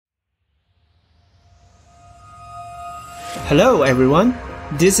Hello everyone,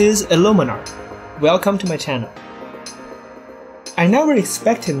 this is Illuminar. Welcome to my channel. I never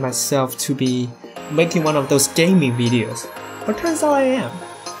expected myself to be making one of those gaming videos, but turns out I am.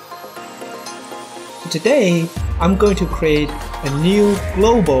 Today, I'm going to create a new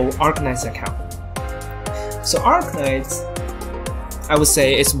global Arknights account. So Arknights, I would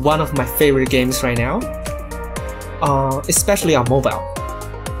say, is one of my favorite games right now, especially on mobile.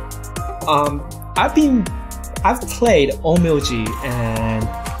 I've played OMG and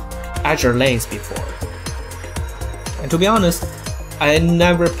Azure Lanes before, and to be honest, I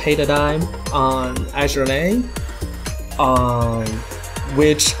never paid a dime on Azure Lane,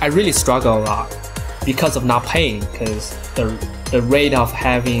 which I really struggle a lot because of not paying, because the rate of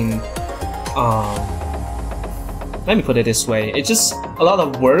having, let me put it this way, it's just a lot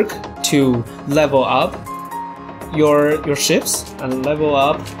of work to level up your ships and level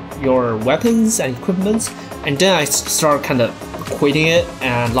up your weapons and equipment, and then I start kind of quitting it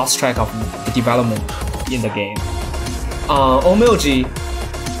and lost track of the development in the game. OMG,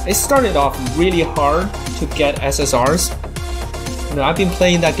 it started off really hard to get SSRs. You know, I've been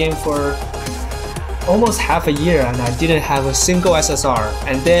playing that game for almost half a year and I didn't have a single SSR,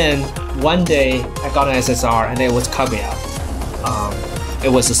 and then one day I got an SSR and it was Kaguya. It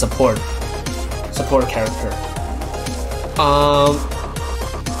was a support character.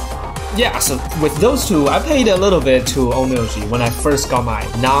 Yeah, so with those two, I paid a little bit to OMG when I first got my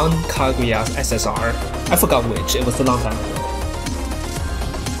non-Kaguya SSR. I forgot which, it was a long time ago.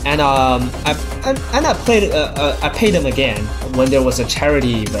 And I paid them again when there was a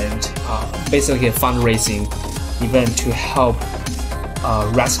charity event, basically a fundraising event to help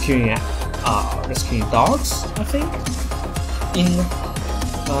rescuing dogs, I think,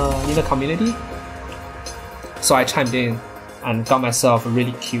 in the community. So I chimed in and got myself a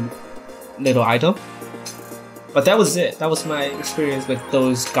really cute little item. But that was it. That was my experience with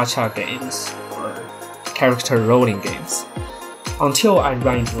those gacha games or character rolling games until I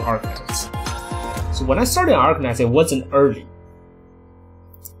ran into Arknights. So when I started Arknights, it wasn't early.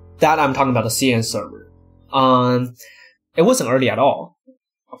 That I'm talking about the CN server. It wasn't early at all.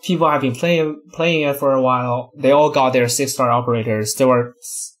 People have been playing it for a while. They all got their 6-star operators. They were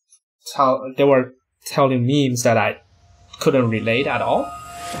telling memes that I couldn't relate at all.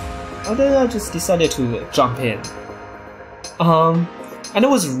 And then I just decided to jump in. And it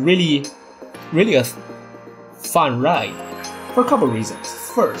was really a fun ride for a couple reasons.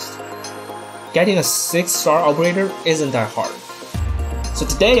 First, getting a 6-star operator isn't that hard. So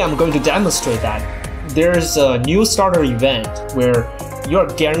today I'm going to demonstrate that there's a new starter event where you're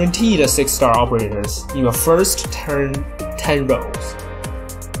guaranteed a 6-star operators in your first 10 rolls.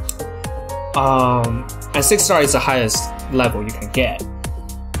 And 6-star is the highest level you can get.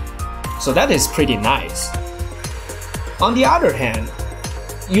 So that is pretty nice. On the other hand,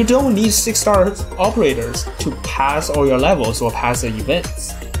 you don't need 6-star operators to pass all your levels or pass the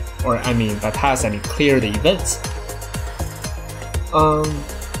events. Or I mean, by pass I mean clear the events.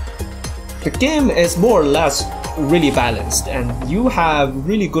 The game is more or less really balanced, and you have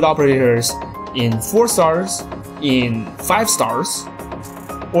really good operators in 4 stars, in 5 stars,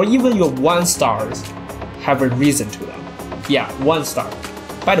 or even your 1 stars have a reason to them. Yeah, 1 star.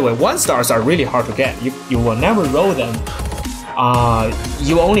 By the way, 1 stars are really hard to get. You will never roll them.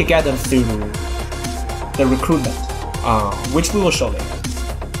 You only get them through the recruitment, which we will show later.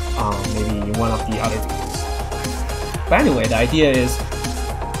 Maybe in one of the other videos. But anyway, the idea is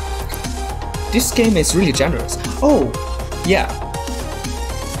this game is really generous. Oh, yeah.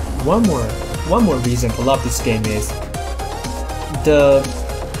 One more reason to love this game is the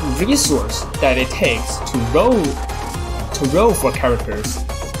resource that it takes to roll for characters.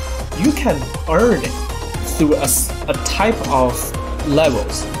 You can earn it through a type of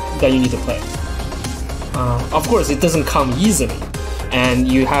levels that you need to play. Of course, it doesn't come easily, and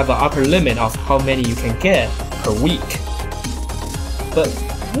you have an upper limit of how many you can get per week. But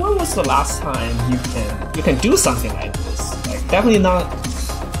when was the last time you can do something like this? Like, definitely not.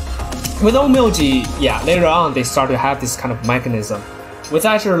 With OMG, yeah, later on they start to have this kind of mechanism. With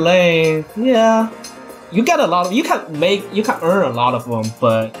Azure Lane, yeah, you get a lot of, you can earn a lot of them,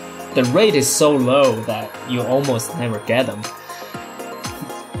 but the rate is so low that you almost never get them.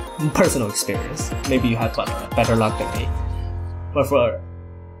 Personal experience. Maybe you had better luck than me. But for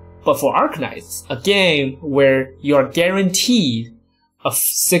Arknights, a game where you are guaranteed a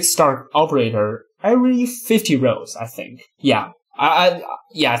 6-star operator every 50 rolls, I think. Yeah, I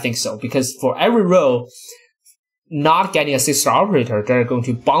think so, because for every roll, not getting a 6-star operator, they're going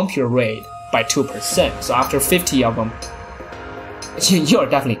to bump your rate by 2%. So after 50 of them, you're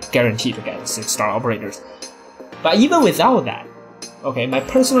definitely guaranteed to get 6-star operators. But even without that, okay, my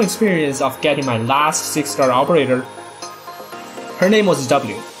personal experience of getting my last 6-star operator, her name was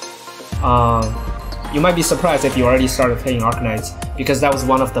W. You might be surprised if you already started playing Arknights, because that was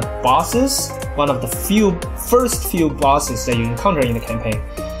one of the bosses, one of the first few bosses that you encounter in the campaign.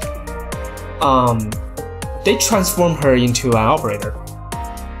 They transformed her into an operator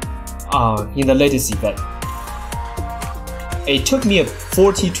in the latest event. It took me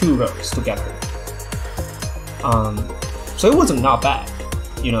 42 rows to get her. So it wasn't not bad.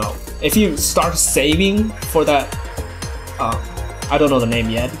 You know, if you start saving for that, I don't know the name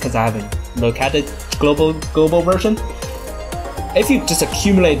yet because I haven't looked at it. Global version. If you just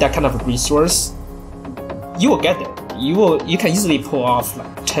accumulate that kind of resource, you will get there. You can easily pull off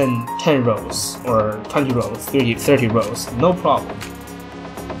like 10 rows or 20 rows, 30 rows, no problem.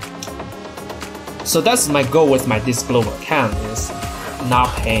 So that's my goal with this global account, is not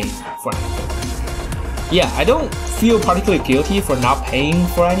paying for anything. Yeah, I don't feel particularly guilty for not paying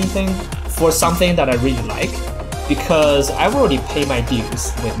for anything for something that I really like, because I've already paid my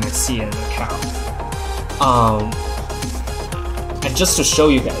dues with my CN account. And just to show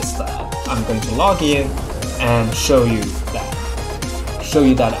you guys that, I'm going to log in and show you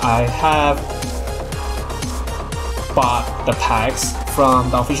that I have bought the packs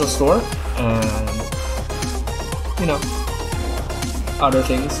from the official store and, you know, other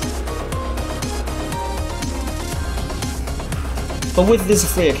things. But with this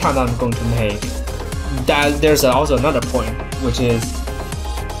free account that I'm going to make, there's also another point, which is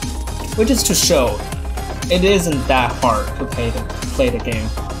to show it isn't that hard to play the game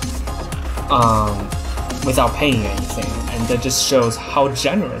without paying anything, and that just shows how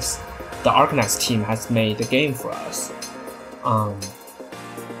generous the Arknights team has made the game for us.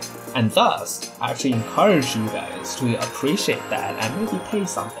 And thus, I actually encourage you guys to appreciate that and maybe pay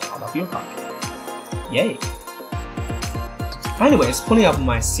something out of your pocket. Yay! Anyways, pulling up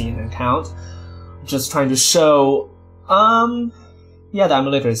my CN account, just trying to show, yeah, the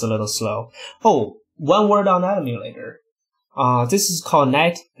emulator is a little slow. Oh, one word on that emulator. This is called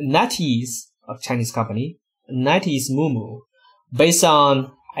NetEase, a Chinese company. NetEase Mumu, based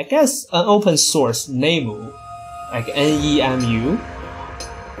on, I guess, an open source Nemu, like NEMU,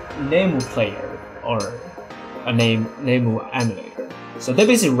 Nemu player, or a Nemu emulator. So they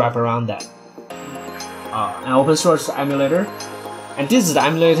basically wrap around that. An open source emulator. And this is the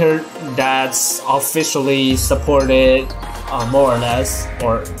emulator that's officially supported, more or less,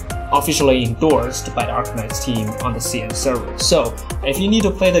 or officially endorsed by the Arknights team on the CN server. So if you need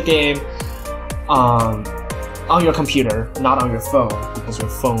to play the game on your computer, not on your phone, because your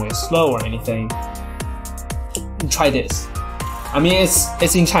phone is slow or anything, try this. I mean,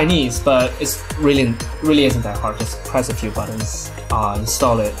 it's in Chinese, but it's really isn't that hard. Just press a few buttons,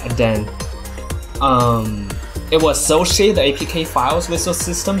 install it, and then it will associate the APK files with your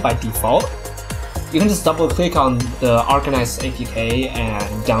system by default. You can just double click on the Arknights APK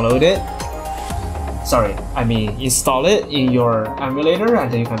and download it. Sorry, I mean install it in your emulator, and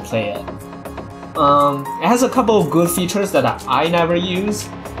then you can play it. It has a couple of good features that I never use,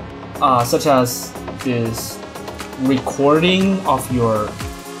 such as this recording of your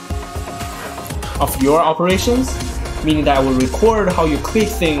operations, meaning that it will record how you click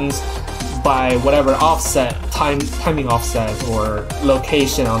things by whatever offset, timing offset or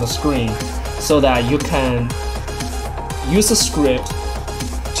location on the screen, so that you can use a script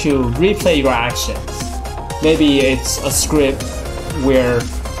to replay your actions. Maybe it's a script where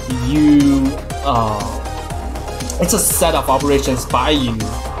it's a set of operations by you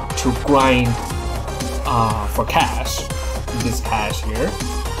to grind for cash, this cash here,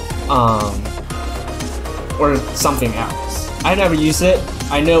 or something else. I never use it.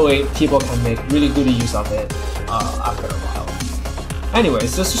 I know people can make really good use of it after a while.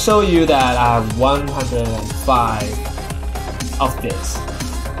 Anyways, just to show you that I have 105 of this.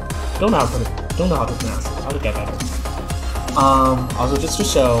 Don't know how to pronounce it. I'll get better. Also, just to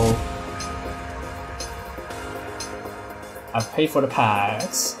show, I've paid for the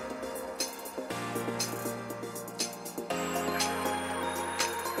packs.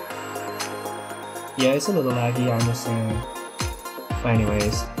 Yeah, it's a little laggy, I understand. But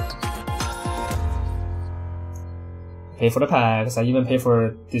anyways, pay for the packs. I even pay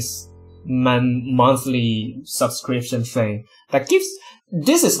for this monthly subscription thing that gives.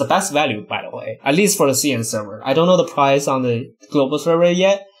 This is the best value, by the way, at least for the CN server. I don't know the price on the global server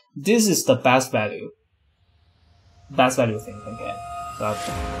yet. This is the best value thing you can get. So I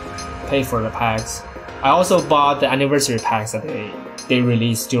pay for the packs. I also bought the anniversary packs that they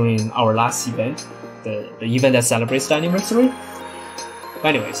released during our last event, the event that celebrates the anniversary.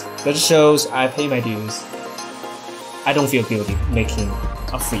 But anyways, that just shows I pay my dues. I don't feel guilty making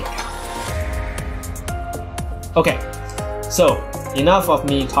a free account. Okay, so enough of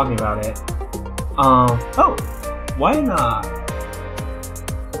me talking about it. Oh, why not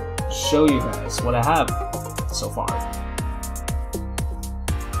show you guys what I have so far?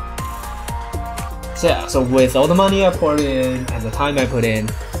 So yeah, so with all the money I poured in and the time I put in,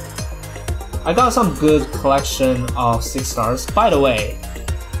 I got some good collection of 6 stars. By the way,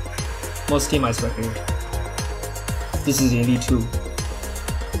 most team ice right here. This is Elite 2.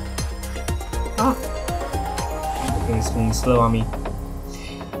 Ah, okay, it's being slow on me.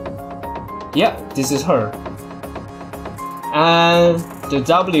 Yep, this is her. And the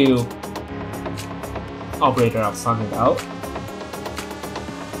W operator I was talking about.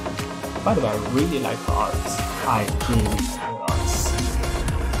 By the way, I really like her arts. I really like her arts.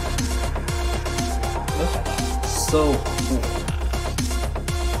 Look at that, so cool.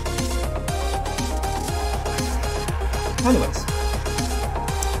 Anyways.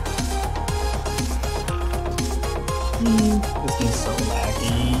 This game's so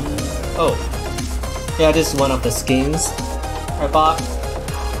laggy. Oh. Yeah, this is one of the skins I bought.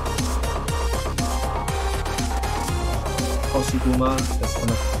 Hoshiguma, that's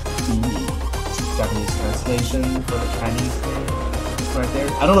gonna be Japanese translation for the Chinese name right there.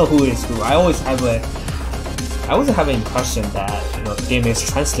 I don't know who is who. I always have an impression that the game is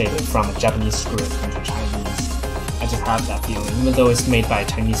translated from a Japanese script into Chinese. I just have that feeling, even though it's made by a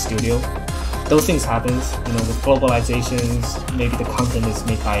Chinese studio. Those things happen, with globalizations. Maybe the content is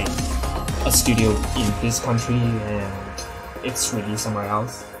made by a studio in this country and it's released somewhere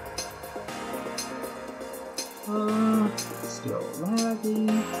else. Still laggy.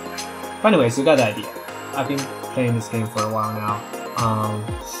 But anyways, you got the idea. I've been playing this game for a while now.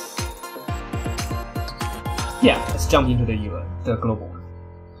 Yeah, let's jump into the global one.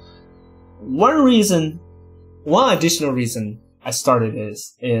 One additional reason I started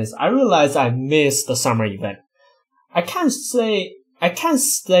this is I realized I missed the summer event. I can't say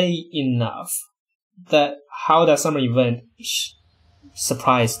enough that how that summer event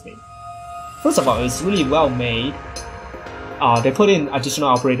surprised me. First of all, it's really well made. They put in additional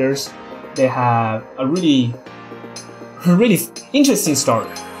operators. They have a really interesting story.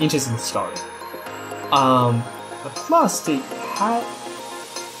 Plus they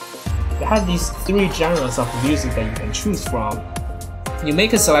had these 3 genres of music that you can choose from. You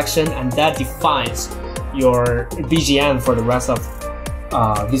make a selection and that defines your BGM for the rest of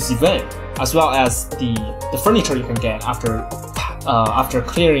this event, as well as the furniture you can get after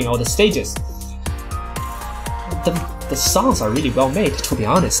clearing all the stages. The songs are really well made, to be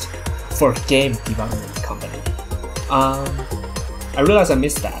honest, for a game development company. I realized I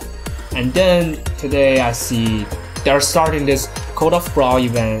missed that, and then today I see they're starting this Code of Brawl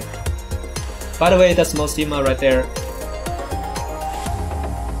event. By the way, that's Mostima right there.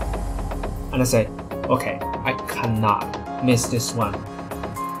 And I say, okay, I cannot miss this one.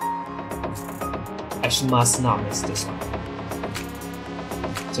 I must not miss this one.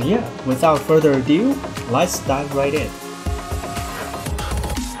 So yeah, without further ado, let's dive right in.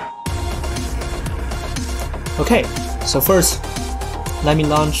 Okay, so first, let me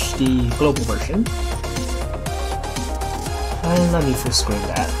launch the global version. And let me full screen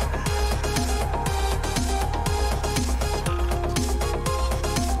that.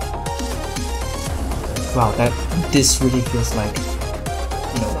 Wow, this really feels like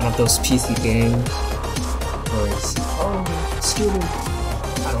one of those PC games where it's student,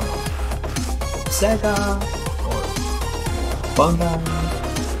 I don't know, Sega or Vanguard.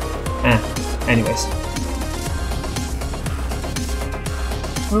 Anyways.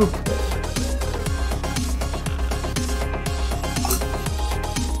 Okay.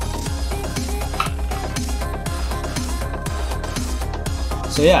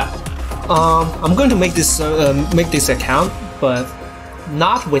 So yeah. I'm going to make this account, but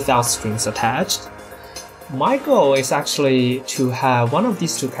not without strings attached. My goal is actually to have one of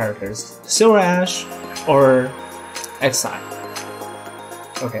these 2 characters, SilverAsh or Exusiai.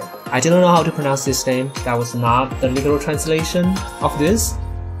 Okay, I didn't know how to pronounce this name. That was not the literal translation of this.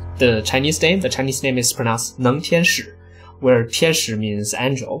 The Chinese name is pronounced 能天使, where 天使 means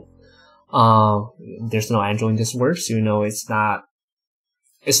angel. There's no angel in this word, so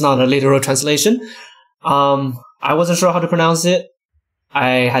it's not a literal translation. I wasn't sure how to pronounce it.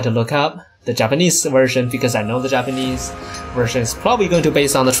 I had to look up the Japanese version because I know the Japanese version is probably going to be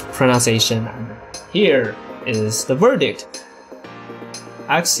based on the pronunciation. And here is the verdict.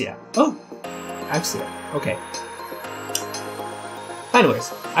 Exusiai. Oh, Exusiai. Okay.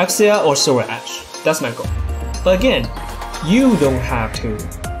 Anyways, Exusiai or SilverAsh. That's my goal. But again, you don't have to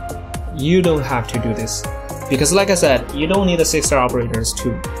do this because like I said, you don't need the 6-star operators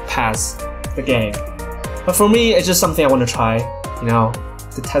to pass the game. But for me, it's just something I want to try, you know,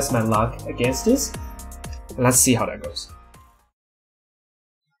 to test my luck against this. And let's see how that goes.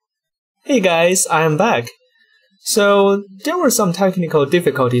 Hey guys, I am back. So there were some technical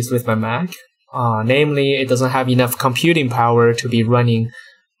difficulties with my Mac. Namely, it doesn't have enough computing power to be running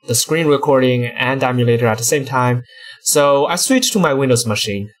the screen recording and the emulator at the same time. So I switched to my Windows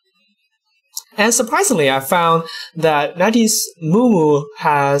machine. And surprisingly, I found that 90s Mumu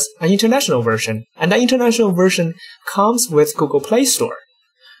has an international version, and that international version comes with Google Play Store.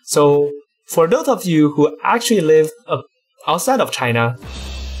 So for those of you who actually live outside of China,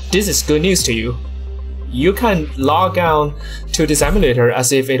 this is good news to you. You can log on to this emulator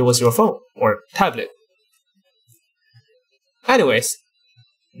as if it was your phone or tablet. Anyways,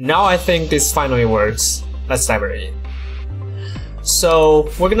 now I think this finally works. Let's dive right in.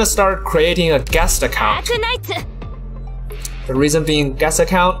 So we're gonna start creating a guest account. Arknights. The reason being guest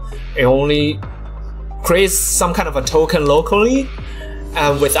account, it only creates some kind of a token locally,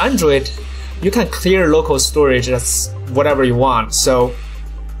 and with Android, you can clear local storage as whatever you want. So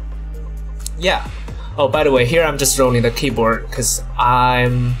yeah. Oh, by the way, here I'm just rolling the keyboard because I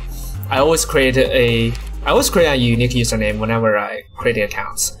always create a unique username whenever I create the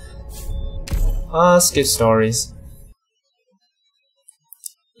accounts. Skip stories.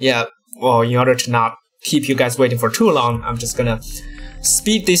 Yeah, well, in order to not keep you guys waiting for too long, I'm just gonna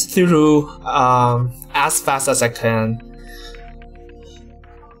speed this through as fast as I can.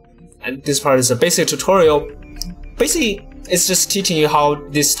 And this part is a basic tutorial. Basically, it's just teaching you how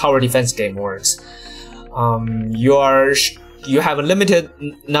this tower defense game works. You have a limited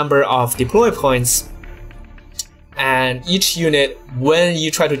number of deploy points, and each unit, when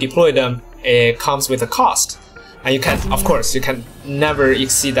you try to deploy them, it comes with a cost. And you can, of course, you can never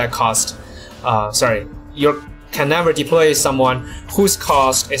exceed that cost. You can never deploy someone whose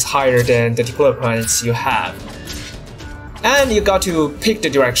cost is higher than the deploy points you have. And you got to pick the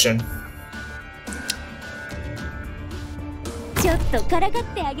direction.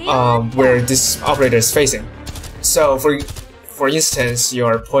 Where this operator is facing. So for instance,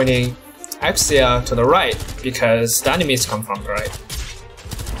 you're pointing Exusiai to the right because the enemies come from the right.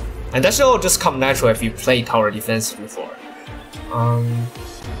 And that should all just come natural if you played tower defense before.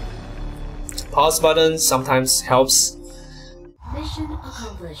 Pause button sometimes helps. Mission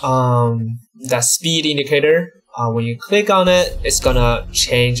accomplished. That speed indicator, when you click on it, it's gonna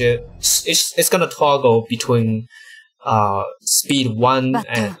change it. It's gonna toggle between speed 1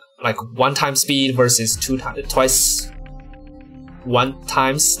 and like 1 time speed versus 1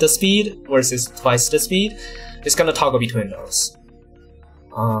 times the speed versus twice the speed. It's gonna toggle between those.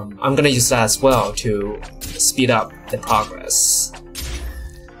 I'm gonna use that as well to speed up the progress.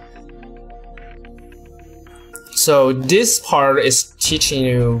 So this part is teaching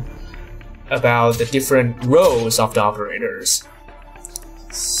you about the different roles of the operators.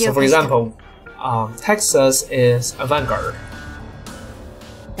 So for example, Texas is a Vanguard.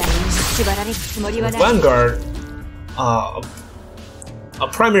 With Vanguard, a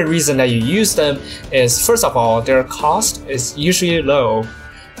primary reason that you use them is, first of all, their cost is usually low.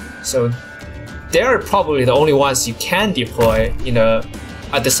 So they're probably the only ones you can deploy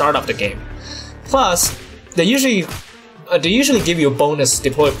at the start of the game. Plus, they usually give you bonus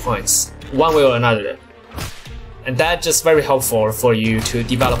deploy points one way or another. And that's just very helpful for you to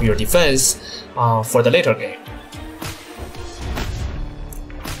develop your defense for the later game.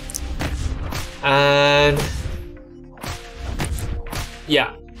 And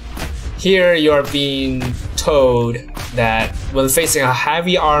yeah, here you're being told that when facing a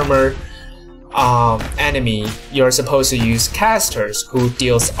heavy armor enemy, you're supposed to use casters who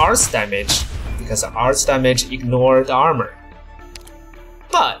deals arts damage, because arts damage ignore the armor.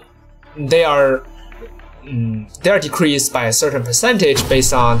 But they are decreased by a certain percentage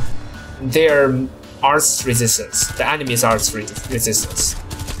based on their arts resistance, the enemy's arts resistance.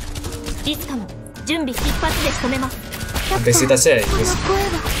 And basically that's it. Just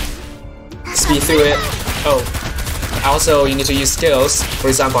speed through it. Oh, also you need to use skills. For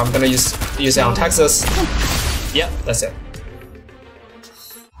example, I'm gonna use it on Texas. Yep, that's it.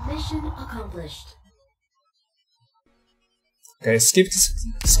 Mission accomplished. Okay, skip.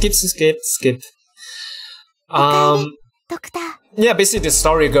 Yeah, basically the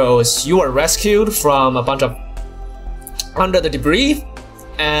story goes, you are rescued from a bunch of under the debris,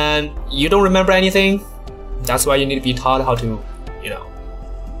 and you don't remember anything. That's why you need to be taught how to,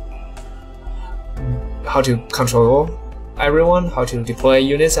 how to control everyone, how to deploy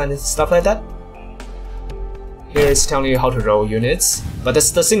units and stuff like that. Here it's telling you how to roll units, but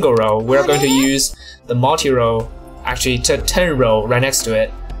that's the single roll. We're going to use the multi-row, actually 10 row right next to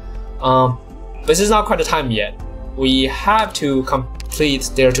it. But this is not quite the time yet. We have to complete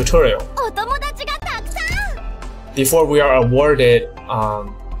their tutorial before we are awarded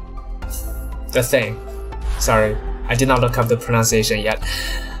the thing. Sorry, I did not look up the pronunciation yet.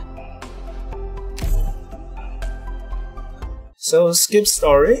 So skip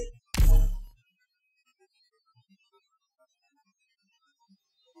story.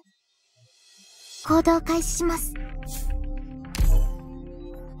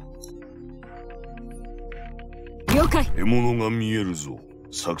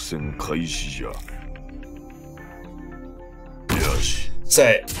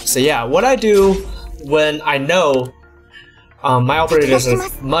 So yeah, what I do when I know my operators are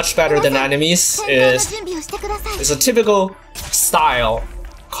much better than enemies is a typical style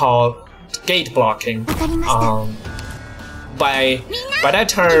called gate blocking. By that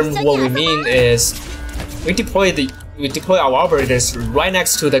term, what we mean is we deploy our operators right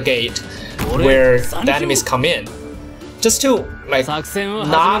next to the gate where the enemies come in, just to like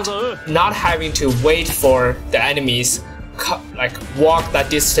not having to wait for the enemies like walk that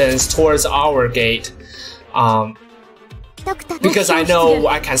distance towards our gate, because I know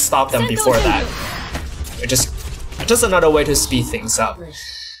I can stop them before that. Just another way to speed things up.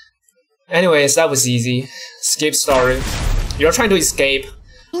 Anyways, that was easy. Skip story. You're trying to escape.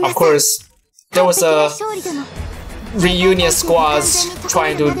 Of course, there was a reunion squads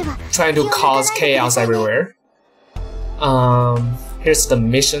trying to cause chaos everywhere. Here's the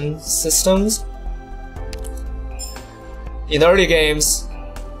mission systems. In the early games,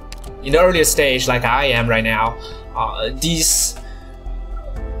 in the earlier stage, like I am right now, these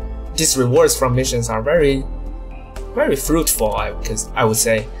rewards from missions are very fruitful, I would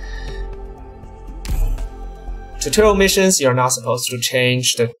say. Tutorial missions, you're not supposed to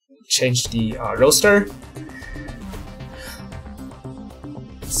change the roster.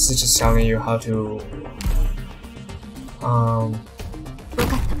 This is just telling you how to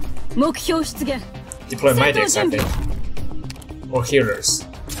deploy medics, I think, or healers.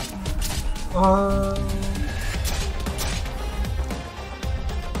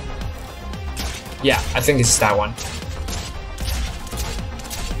 Yeah, I think it's that one.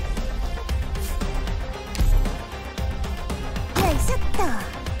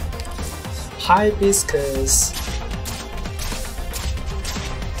 Hibiscus.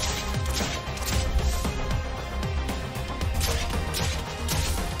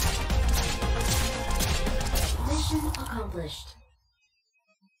 Mission accomplished.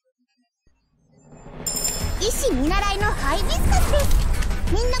 医師見習いのハイビスカスです。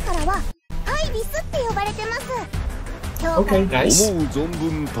みんなからはハイビスって呼ばれてます。Okay, nice. 思う存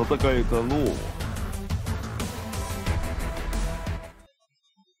分戦えたのう。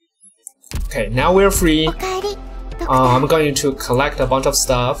 Okay, now we're free. I'm going to collect a bunch of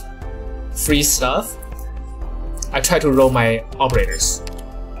stuff, free stuff. I try to roll my operators.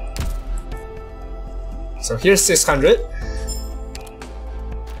 So here's 600.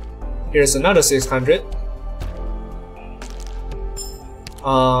 Here's another 600.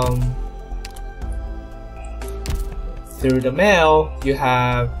 Through the mail, you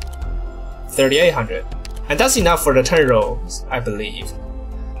have 3,800, and that's enough for the turn rolls, I believe.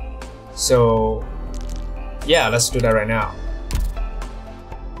 So, yeah, let's do that right now.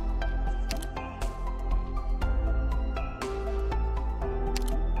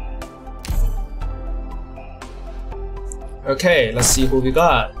 Okay, let's see who we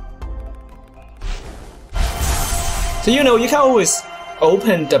got. So you know, you can always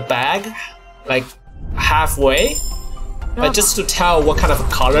open the bag like halfway, like just to tell what kind of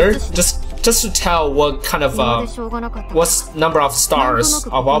color, just to tell what kind of what number of stars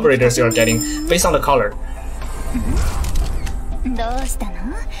of operators you're getting based on the color.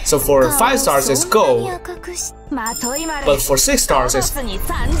 So for 5 stars it's gold, but for 6 stars it's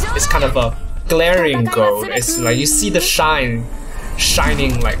kind of a glaring gold. It's like you see the shining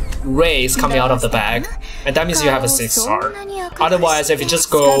like rays coming out of the bag, and that means you have a 6 star. Otherwise, if it's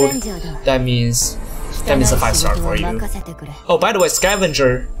just gold, that means a 5 star for you. Oh, by the way,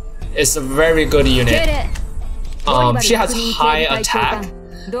 Scavenger is a very good unit. She has high attack,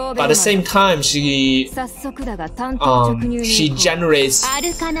 but at the same time she generates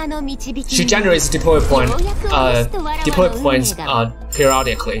deploy points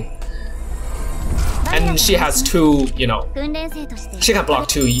periodically. And she has 2, you know, she can block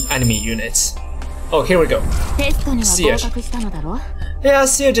 2 enemy units. Oh, here we go. Siege. Yeah,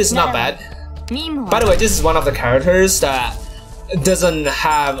 Siege is not bad. By the way, this is one of the characters that doesn't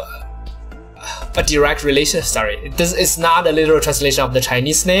have a direct relation. Sorry, it's not a literal translation of the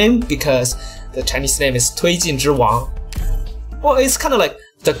Chinese name because the Chinese name is 推进之王. Well, it's kind of like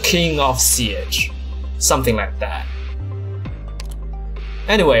the king of siege, something like that.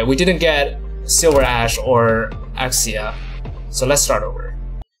 Anyway, we didn't get SilverAsh or Exusiai, so let's start over.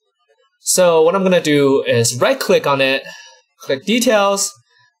 So what I'm gonna do is right-click on it, click Details,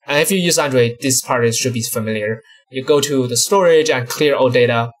 and if you use Android, this part should be familiar. You go to the storage and clear all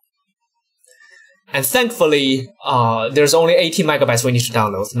data. And thankfully, there's only 18 megabytes we need to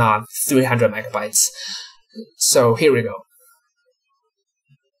download, not 300 megabytes. So here we go.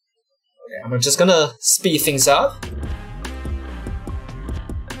 Okay, I'm just gonna speed things up.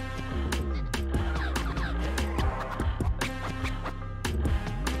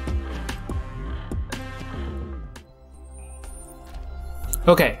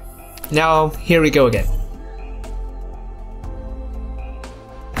 Okay, now here we go again.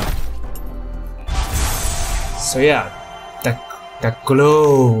 So yeah, that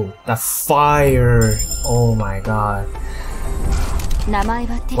glow, that fire, oh my god.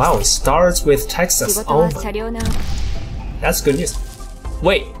 Wow, it starts with Texas. Oh my. That's good news.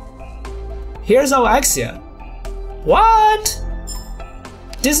 Wait, here's our Exusiai. What?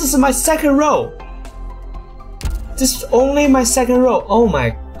 This is my second row. This is only my second row. Oh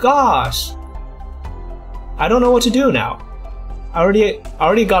my gosh. I don't know what to do now. I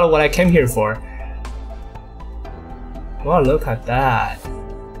already got what I came here for. Wow, look at that.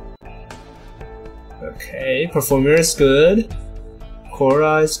 Okay, performer is good.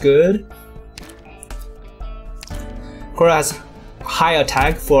 Korra is good. Korra has high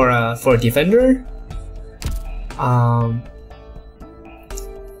attack for a defender.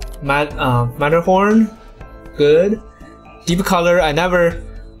 Matterhorn, good. Deep color, I never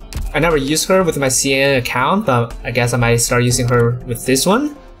used her with my CN account, but I guess I might start using her with this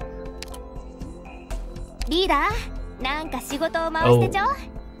one. Oh.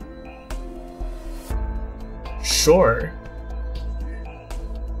 Sure.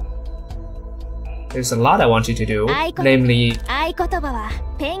 There's a lot I want you to do, namely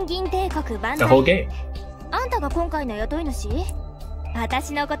the whole game.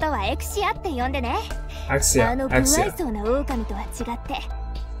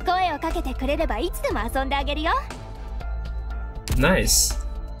 Nice.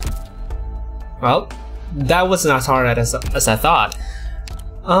 Well, that wasn't as hard as I thought.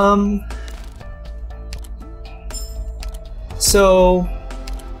 So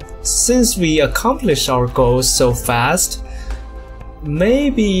since we accomplished our goals so fast,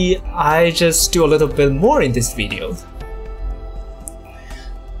 maybe I just do a little bit more in this video.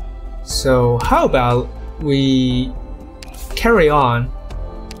 So how about we carry on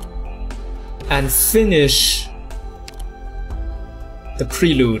and finish the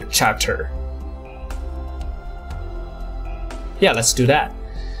prelude chapter. Yeah, let's do that.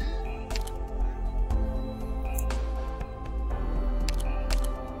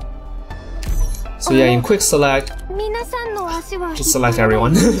 So yeah, in quick select, just select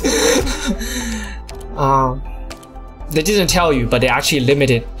everyone. They didn't tell you, but they actually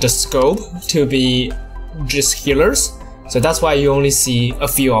limited the scope to be just healers. So that's why you only see a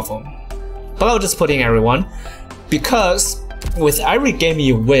few of them. But I'll just put in everyone, because with every game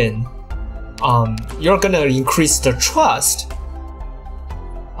you win, you're gonna increase the trust.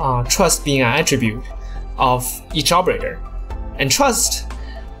 Trust being an attribute of each operator, and trust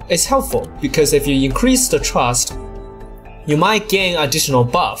is helpful because if you increase the trust, you might gain additional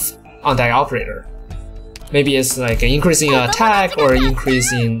buff on that operator. Maybe it's like increasing attack or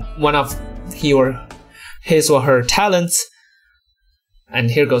increasing one of his or her talents. And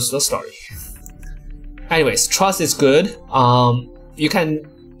here goes the story. Anyways, trust is good. You can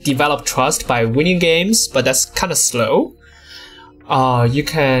develop trust by winning games, but that's kind of slow. You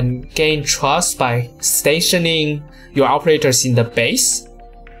can gain trust by stationing your operators in the base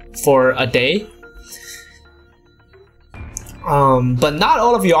for a day. But not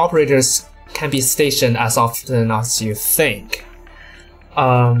all of your operators can be stationed as often as you think.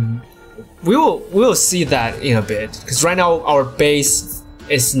 We'll see that in a bit, because right now our base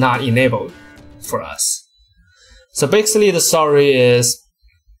is not enabled for us. So basically the story is,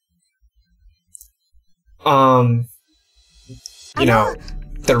 you know,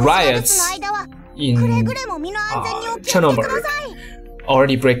 the riots in Chernobyl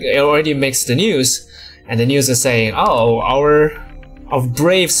already makes the news, and the news is saying, oh, our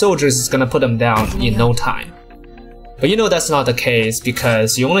brave soldiers is gonna put them down in no time. But you know that's not the case,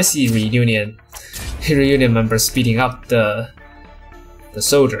 because you only see reunion members speeding up the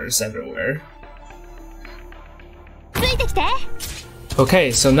soldiers everywhere.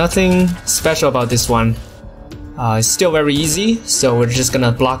 Okay, so nothing special about this one. It's still very easy, so we're just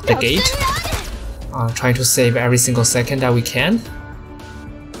gonna block the gate. Trying to save every single second that we can.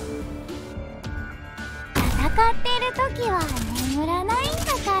 戦ってる時は眠らないんだ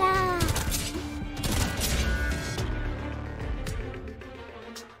から。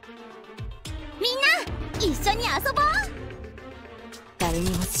みんな一緒に遊ぼう。誰に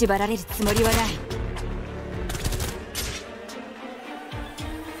も縛られるつもりはない。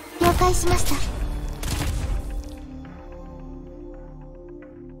了解しました。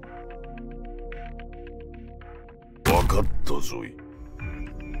分かったぞい。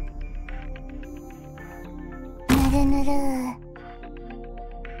ぬるぬる。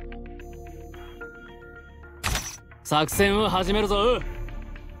作戦を始めるぞ。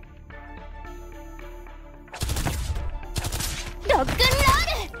ロックンロー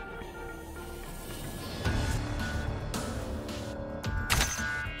ル。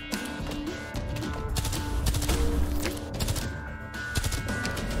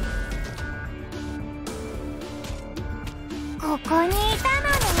ここにいたの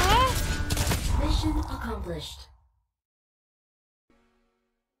ね。Mission accomplished.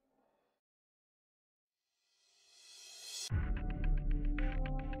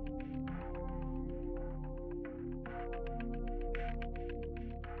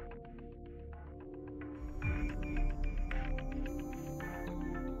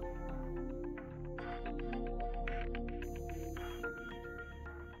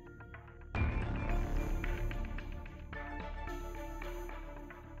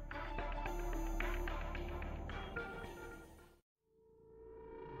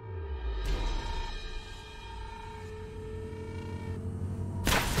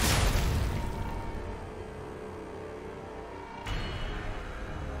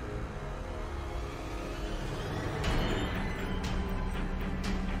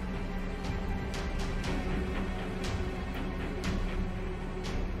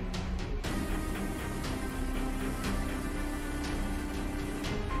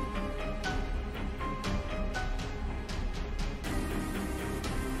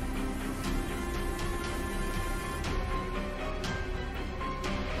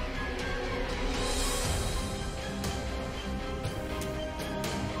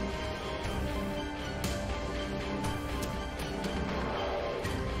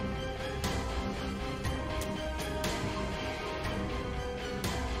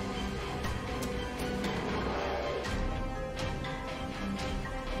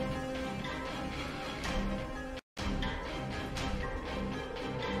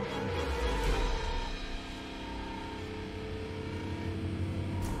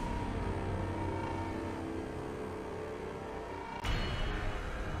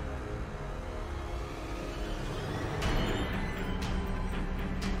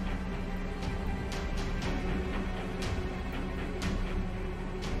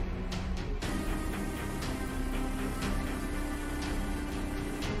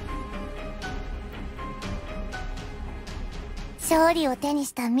 So 勝利を手に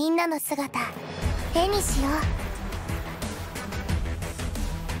したみんなの姿、絵にしよう。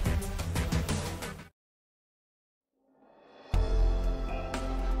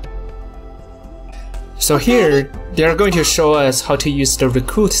So here, they are going to show us how to use the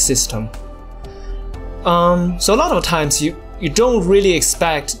recruit system. So a lot of times you don't really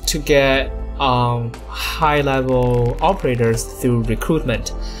expect to get high-level operators through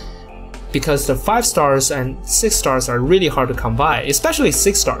recruitment, because the 5 stars and 6 stars are really hard to come by, especially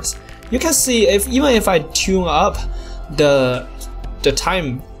 6 stars. You can see even if I tune up the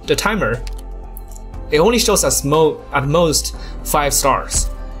timer, it only shows us at most 5 stars.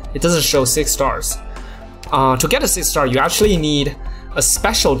 It doesn't show 6 stars. To get a 6 star, you actually need a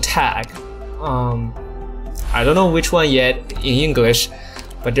special tag. I don't know which one yet in English,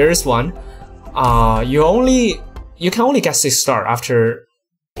 but there is one. You can only get 6 star after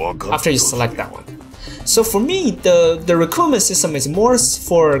you select that one. So for me, the recruitment system is more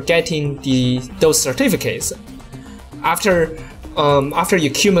for getting those certificates. After you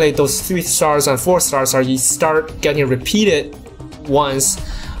accumulate those 3 stars and 4 stars, or you start getting repeated ones,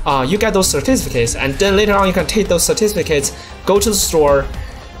 you get those certificates, and then later on you can take those certificates, go to the store,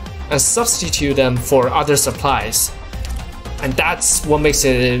 and substitute them for other supplies. And that's what makes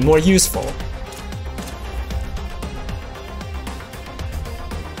it more useful.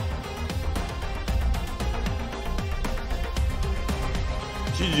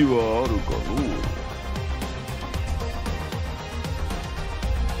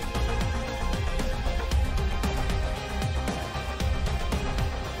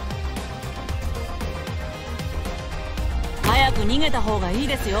 早く逃げた方がいい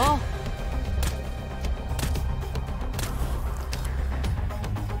ですよ。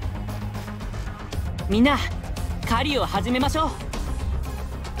みんな狩りを始めましょう。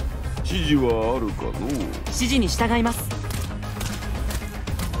指示はあるかのう。指示に従います。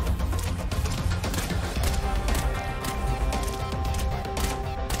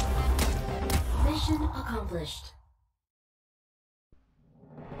Mission accomplished.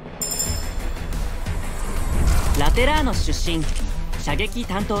 ラテラーノ出身、射撃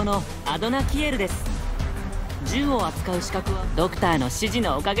担当のアドナキエルです。銃を扱う資格はドクターの指示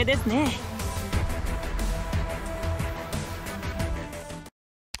のおかげですね。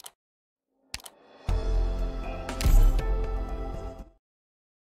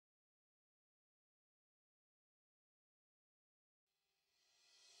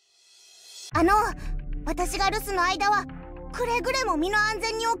私が留守の間はくれぐれも身の安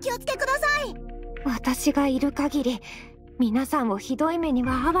全にお気をつけください。私がいる限り皆さんをひどい目に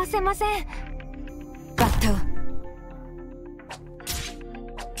は合わせません。バッタ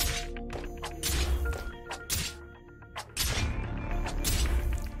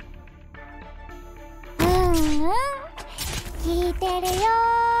聞いてるよ。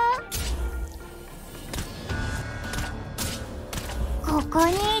ここ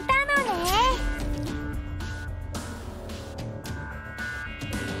にいたのね。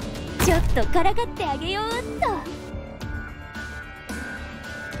ちょっとからかってあげようっと。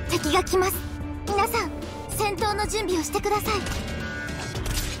敵が来ます。皆さん戦闘の準備をしてください。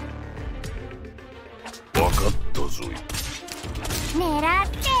分かったぞい。狙っ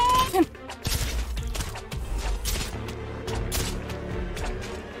て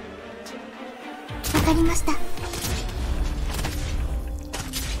わかりました。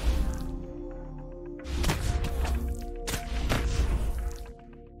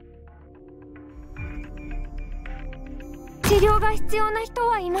治療が必要な人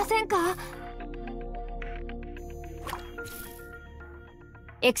はいませんか？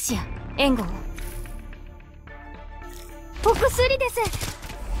エクシア、援護を。お薬です。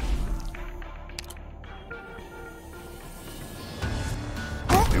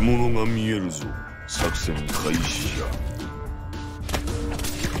獲物が見えるぞ。作戦開始じゃ。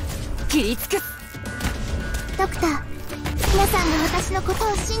切りつく。ドクター、皆さんが私のこと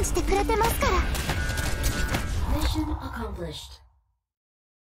を信じてくれてますから。Mission accomplished.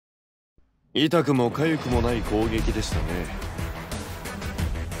 痛くも痒くもない攻撃でしたね。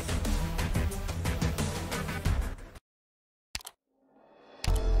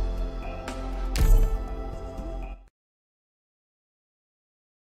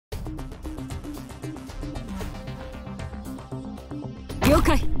了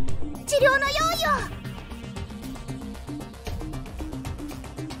解。治療の用意を。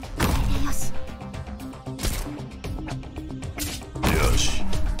これでよし。よし。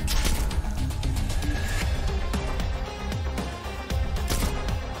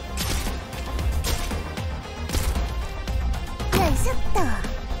よいしょっと。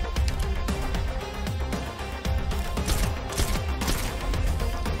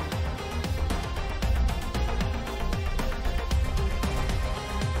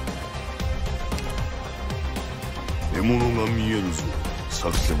獲物が見えるぞ。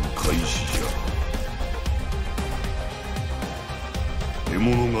作戦開始じゃ。獲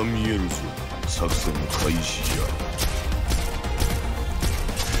物が見えるぞ。作戦開始じゃ。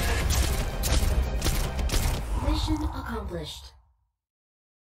Mission accomplished.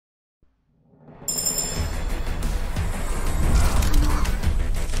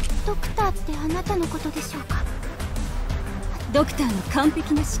 ドクターってあなたのことでしょうか？ドクターの完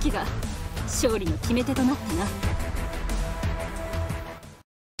璧な指揮が勝利の決め手となったな。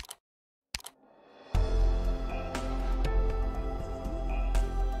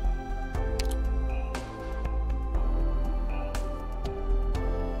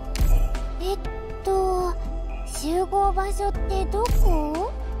集合場所ってど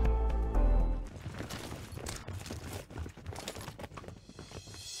こ？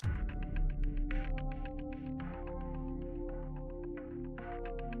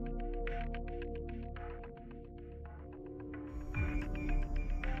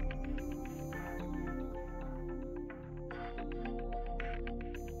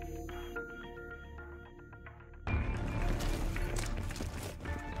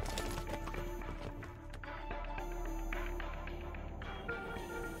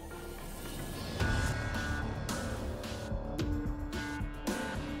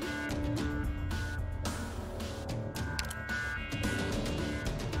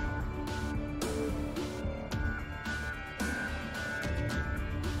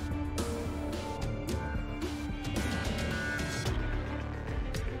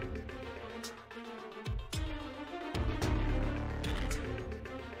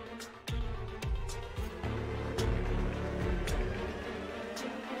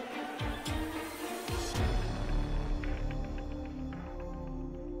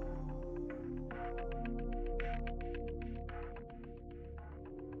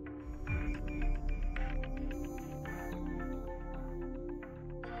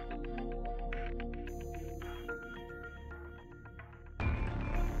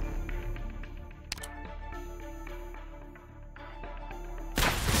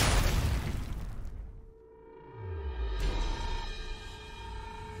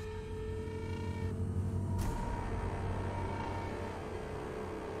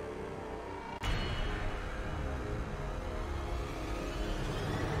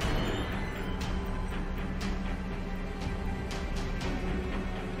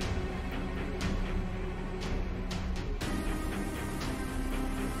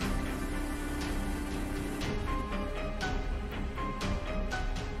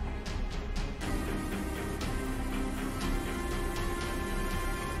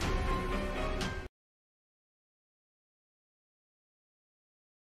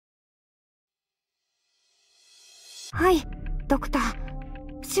はい、ドクター。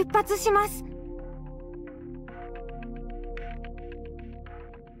出発します。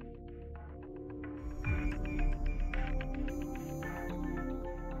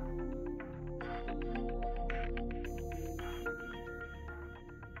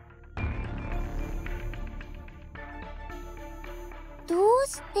どう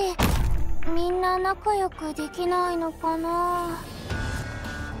してみんな仲良くできないのかな。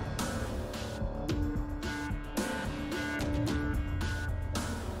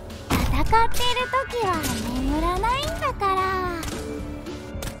戦ってる時は眠らないんだから。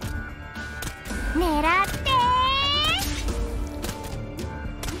狙って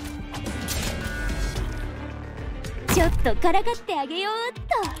ー。ちょっとからかってあげようっ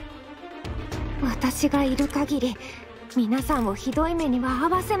と。私がいる限り皆さんをひどい目には遭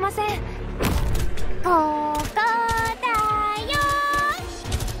わせません。ここだよ。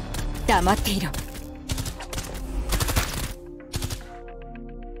黙っていろ。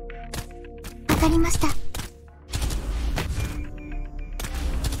わかりました。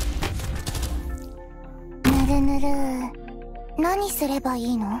ぬるぬる。何すればい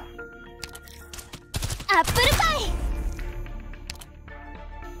いの？アップルパ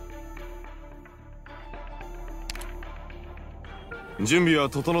イ。準備は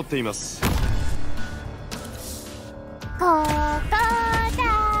整っています。ここだ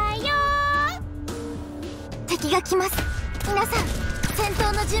よ。敵が来ます。皆さん戦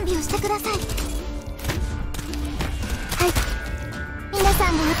闘の準備をしてください。はい、皆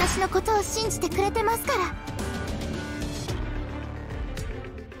さんが私のことを信じてくれてますから。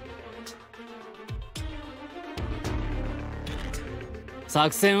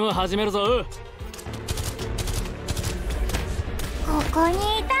作戦を始めるぞ。ここに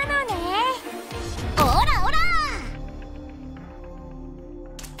いたのね。オラオラ。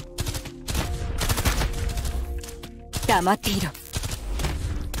黙っていろ。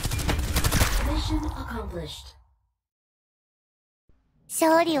Mission accomplished.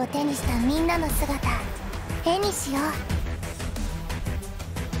 勝利を手にしたみんなの姿絵にしよう。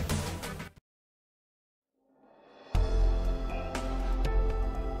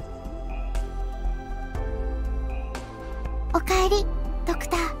おかえり、ドク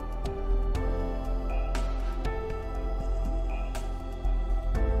ター。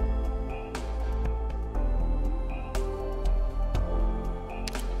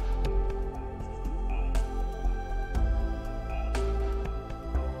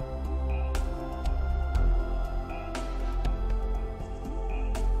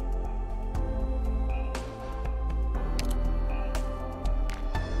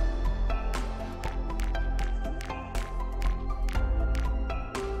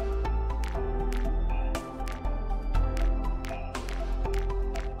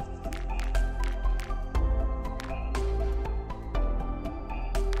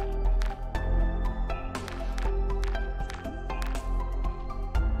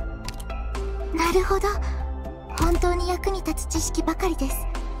なるほど、本当に役に立つ知識ばかりです。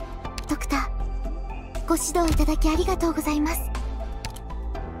ドクター、ご指導いただきありがとうございます。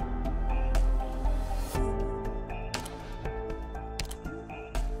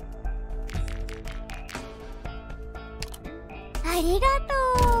ありがとう。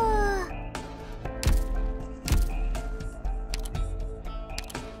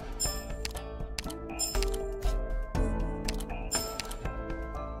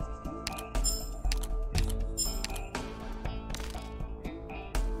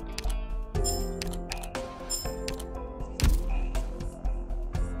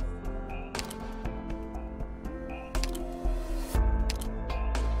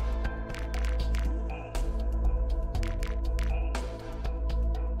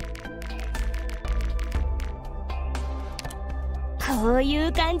こうい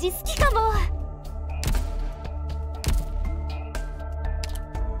う感じ好きかも。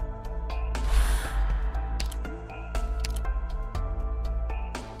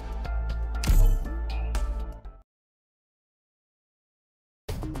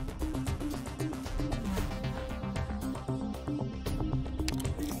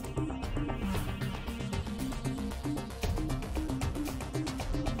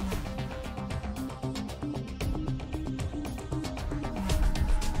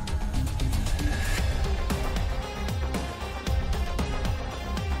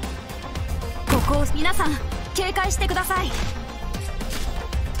ここを皆さん警戒してください。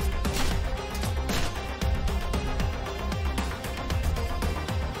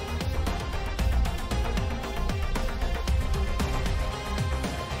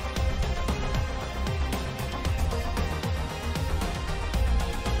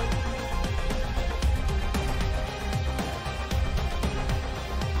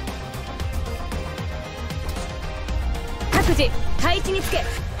各自配置につけ。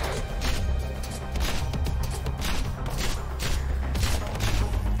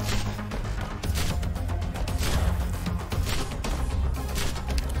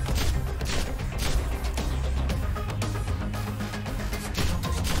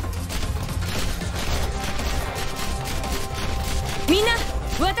みんな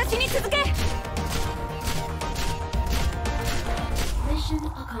私に続け。 Mission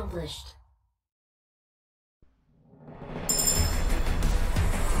accomplished.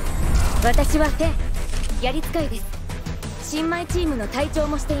 私はフェやり使いです。新米チームの隊長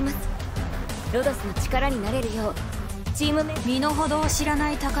もしています。ロドスの力になれるようチームメ身の程を知ら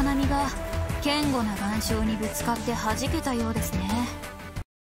ない高波が堅固な岩礁にぶつかって弾けたようですね。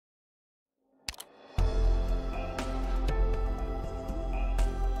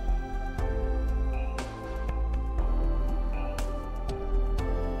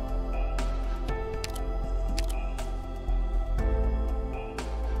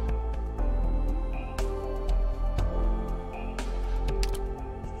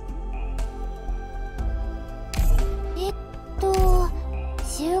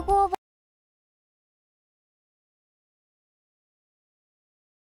集合場。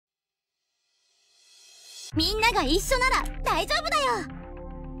みんなが一緒なら大丈夫だよ。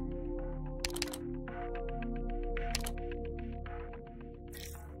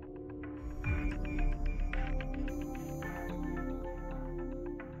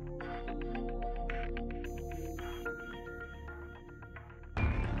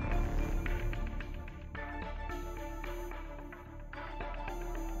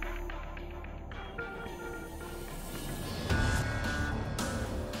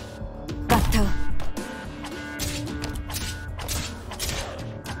バッタを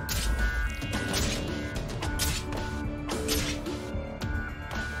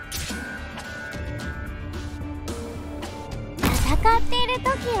戦っている時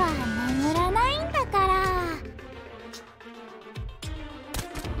は眠らないんだから。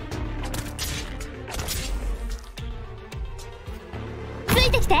つ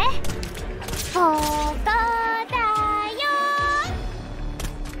いてきて。ここだ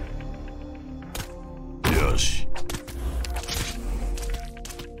よ。よし。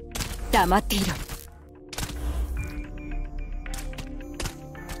黙っていろ。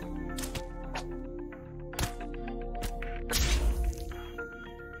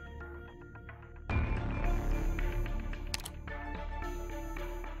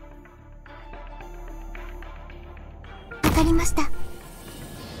わかりました。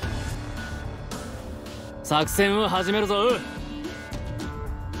作戦を始めるぞ。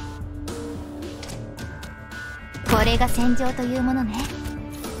これが戦場というものね。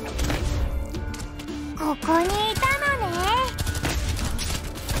ここにいたのね。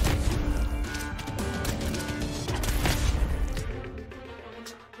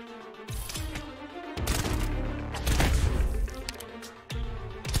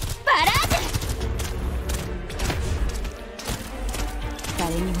バラージュ。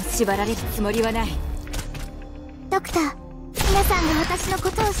誰にも縛られるつもりはない。ドクター、皆さんが私の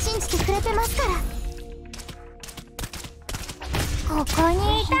ことを信じてくれてますから。ここ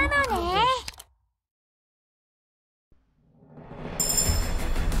にいたのね。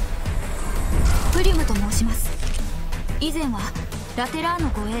プリムと申します。以前はラテラーの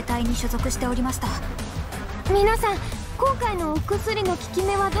護衛隊に所属しておりました。皆さん今回のお薬の効き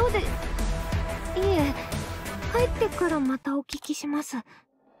目はどうで。いえ、帰ってからまたお聞きします。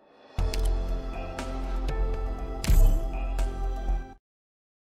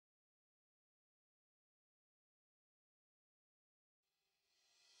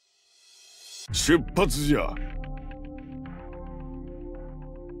出発じゃ。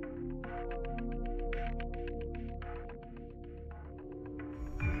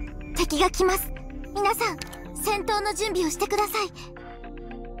敵が来ます。皆さん戦闘の準備をしてください。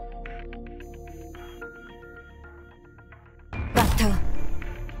バッタを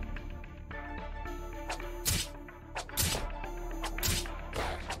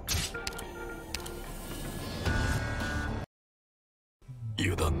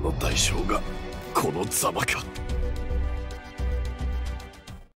油断の代償がこのざまか。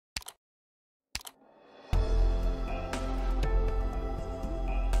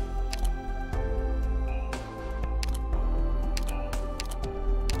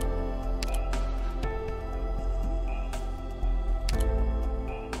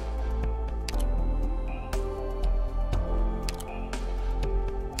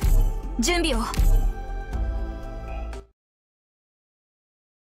準備を。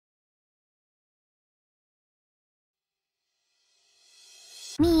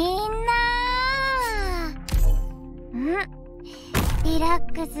みんなリラッ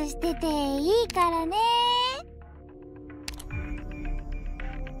クスしてていいからね。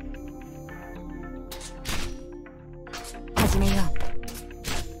始めよう。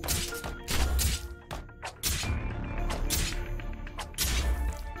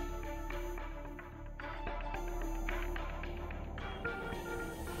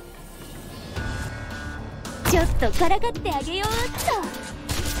ちょっとからかってあげようっと。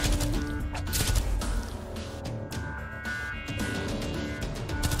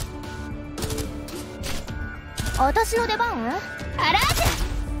私の出番？あらーじ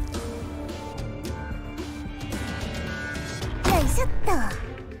ゃよいしょっと。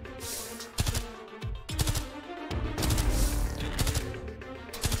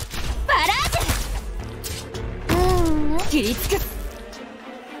バラージュ。切りつく。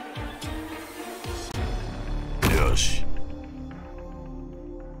よし。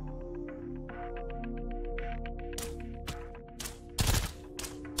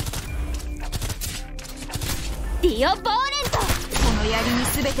ディオ・ボーレント。この槍に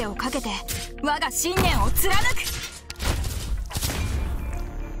全てをかけて我が信念を貫く。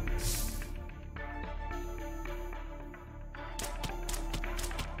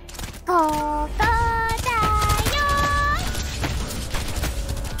ここだよ。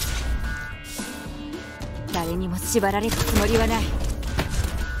誰にも縛られるつもりはない。こ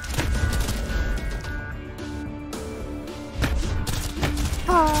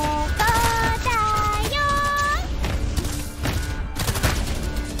こだよ。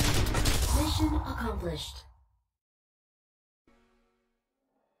Mission accomplished.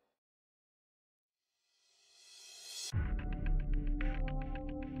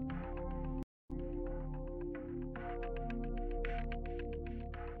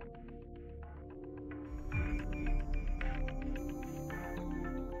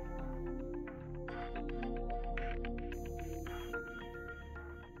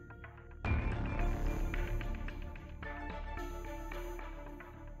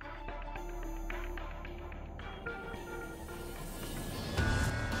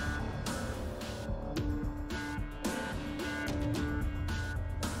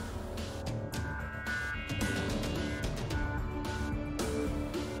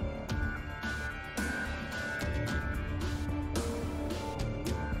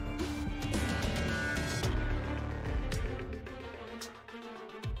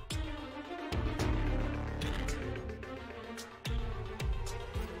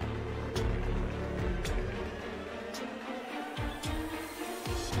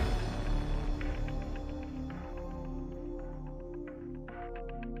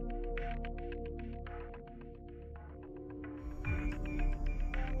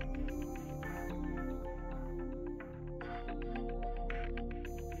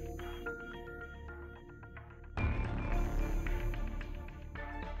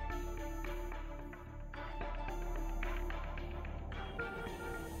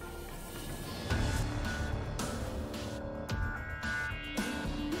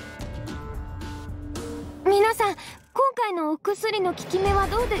 皆さん、今回のお薬の効き目は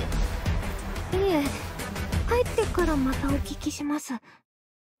どうで？いえ、帰ってからまたお聞きします。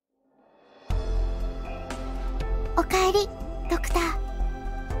おかえり、ドクター。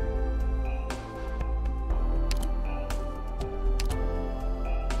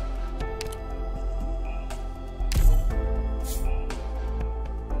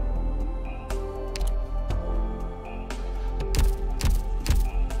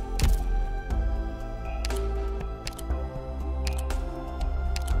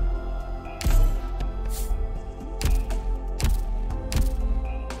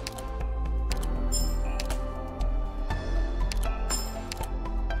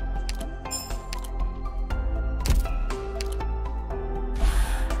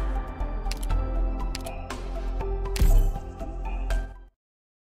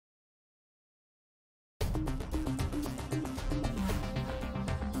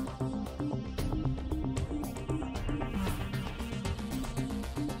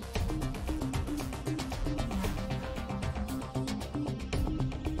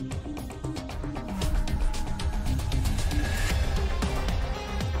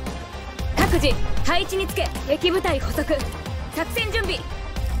各自配置につけ、敵部隊捕捉。作戦準備。戦っ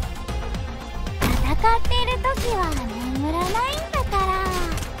てる時は眠らないんだから。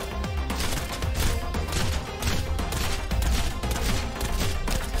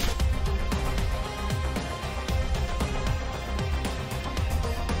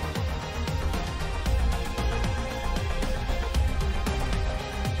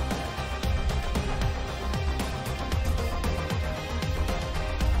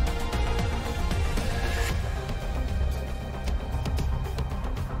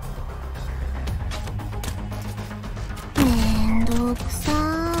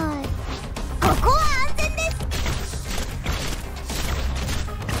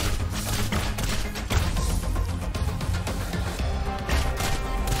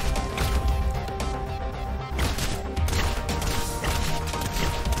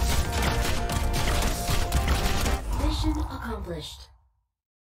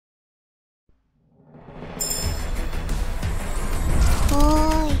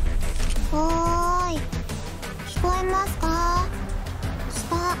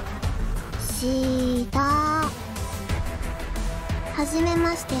じめ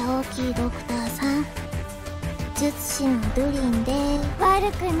まして、大きいドクターさん。術師のドゥリンで悪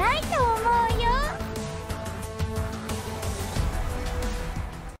くないと思うよ。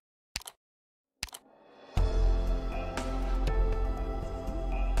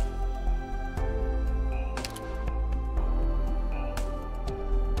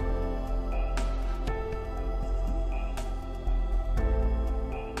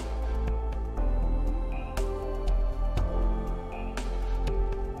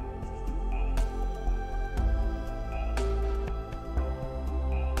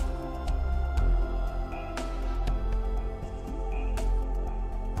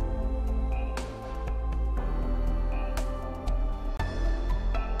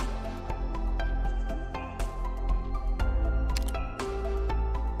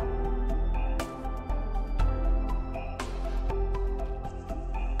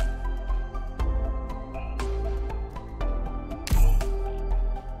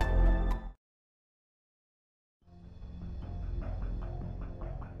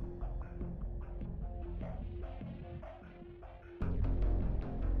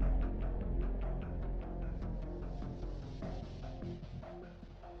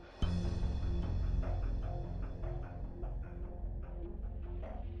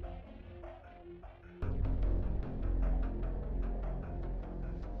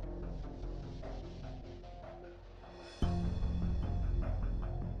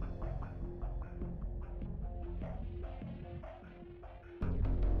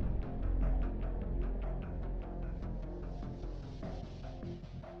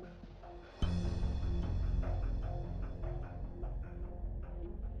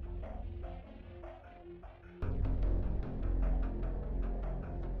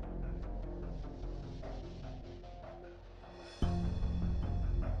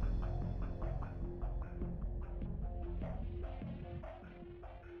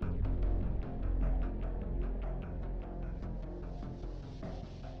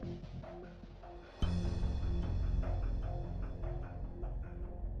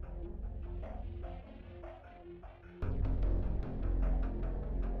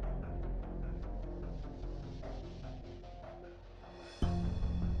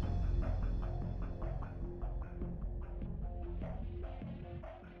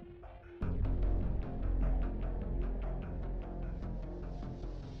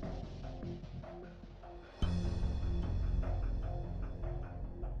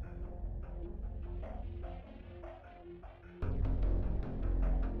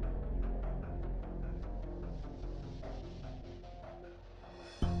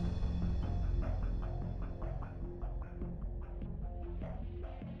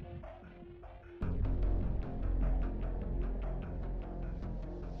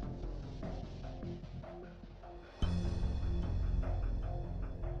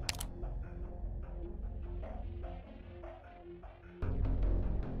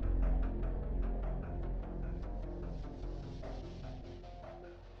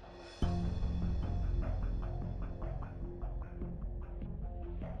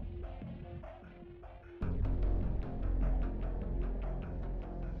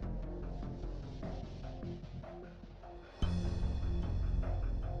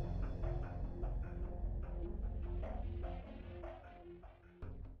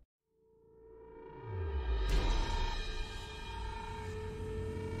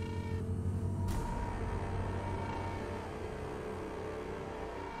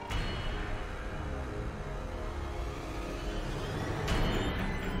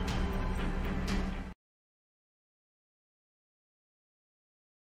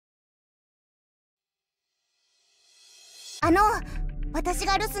私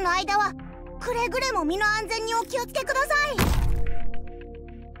が留守の間はくれぐれも身の安全にお気をつけくださ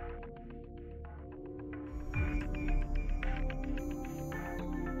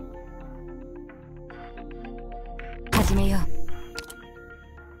い。始めよう。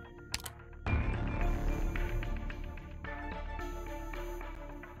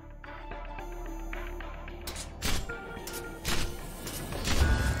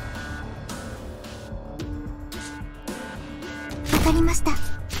わかりました。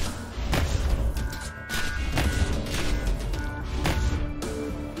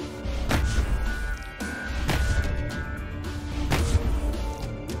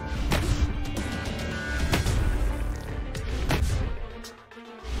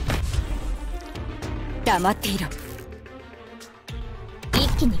黙っていろ。一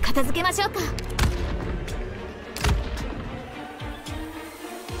気に片付けましょうか。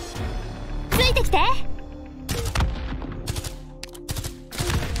ついてきて。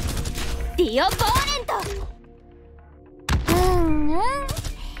ディオポーネント。うんうん。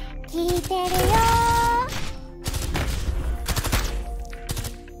聞いてるよ。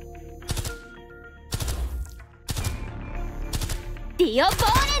ディオ・ボー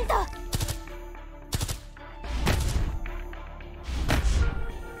レント。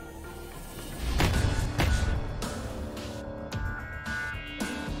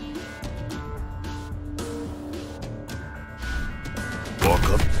分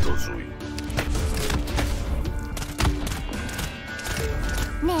かったぞい。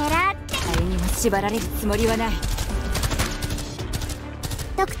狙って誰にも縛られるつもりはない。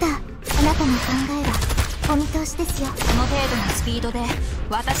ドクター、あなたの考えはお見通しですよ。この程度のスピードで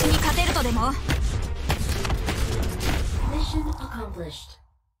私に勝てるとでも？ Mission accomplished.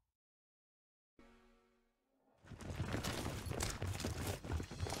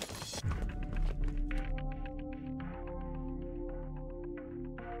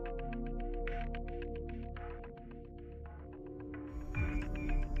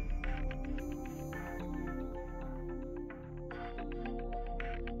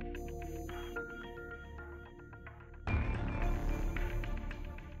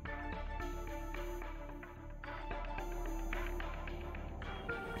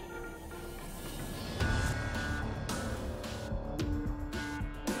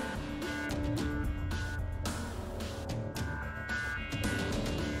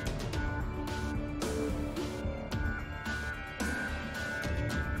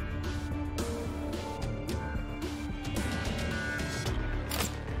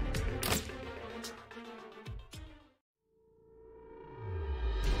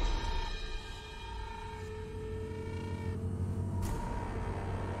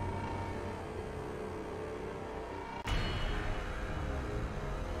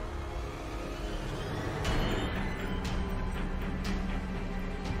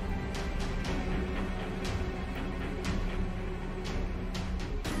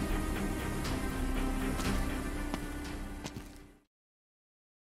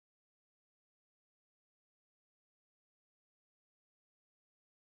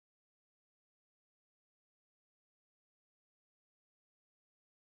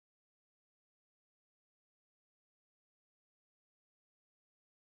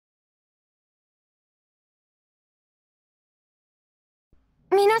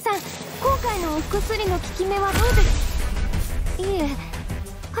 皆さん、今回のお薬の効き目はどうです？いえ、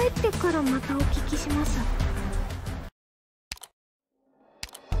帰ってからまたお聞きします。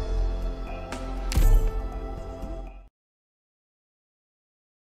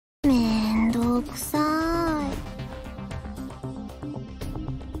めんどくさい。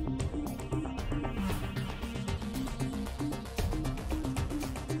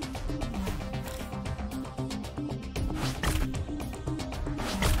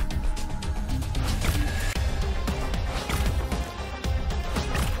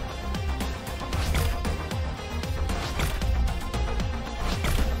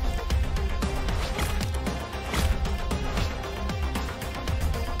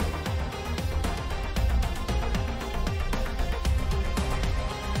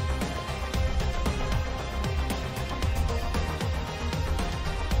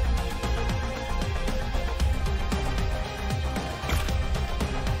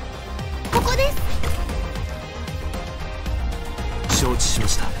ここです。承知しま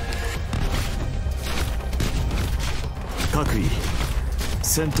した。各位、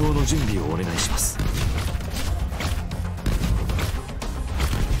戦闘の準備をお願いします。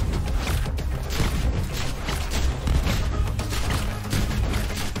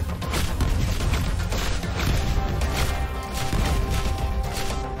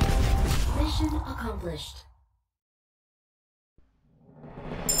Mission accomplished.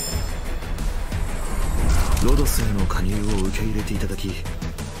 ロドスへの加入を受け入れていただき、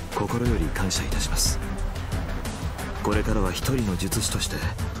心より感謝いたします。これからは一人の術師として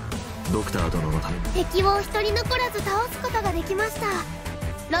ドクター殿のために敵を一人残らず倒すことができました。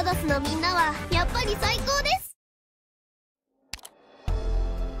ロドスのみんなはやっぱり最高です。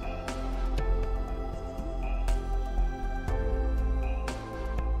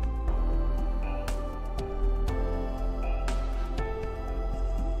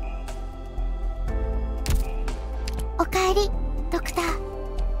おかえり、ドクター。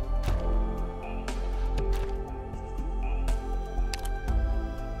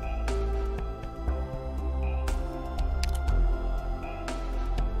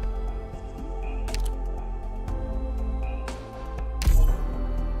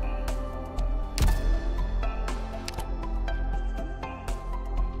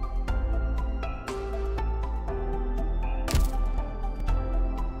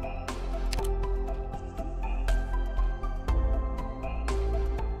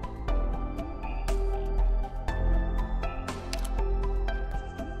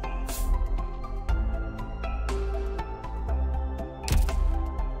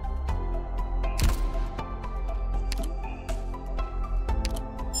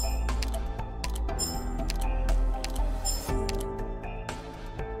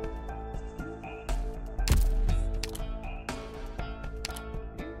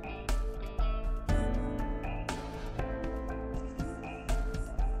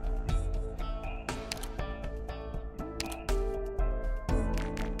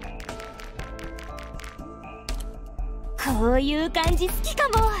こういう感じ好きか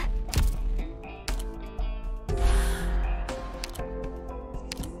も。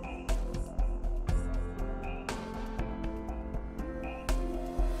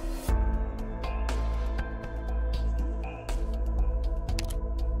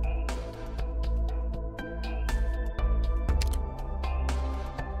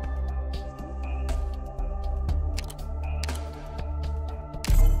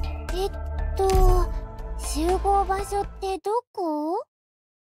集合場所ってどこ？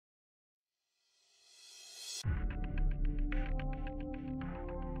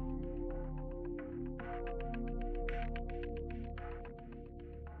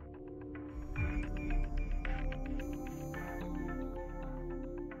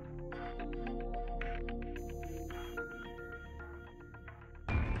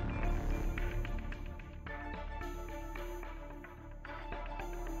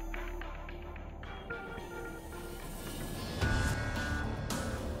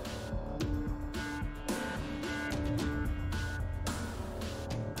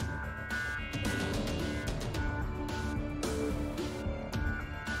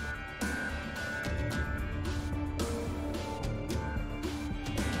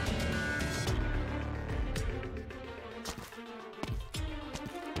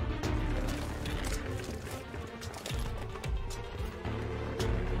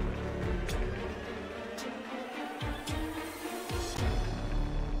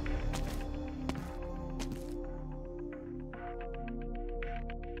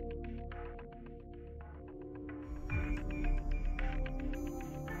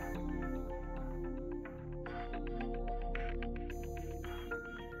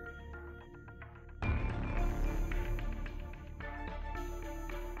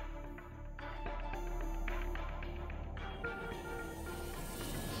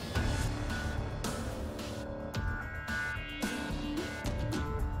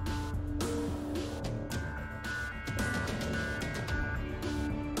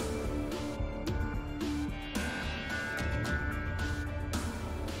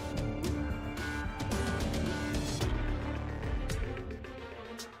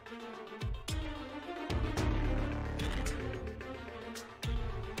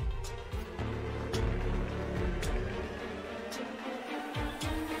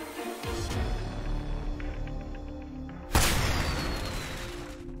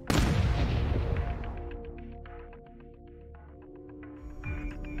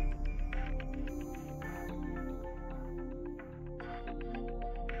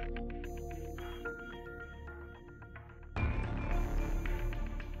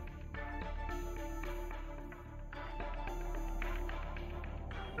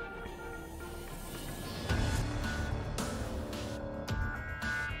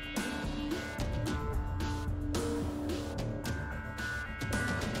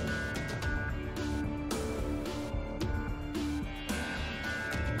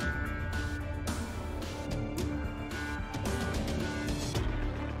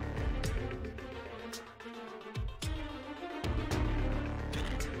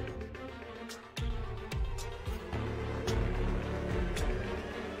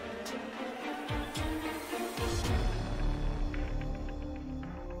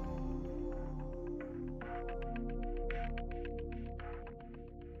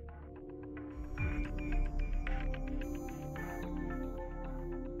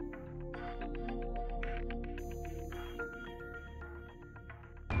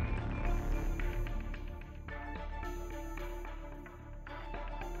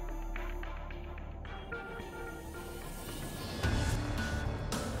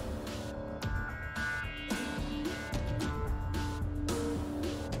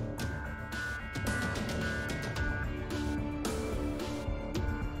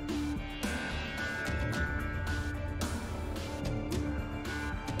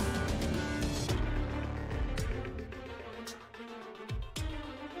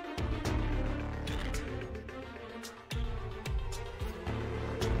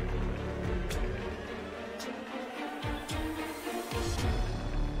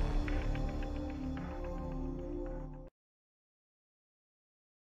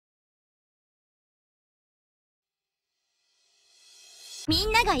み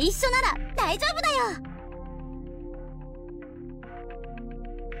んなが一緒なら大丈夫だよ。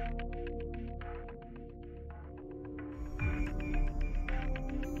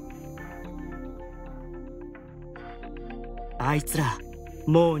あいつら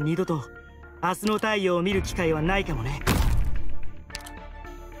もう二度と明日の太陽を見る機会はないかもね。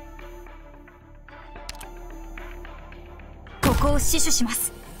ここを死守しま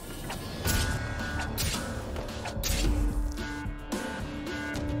す。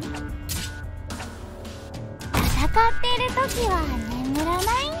時は眠ら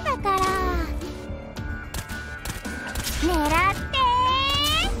ないんだから狙って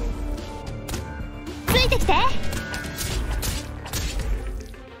ついてきて。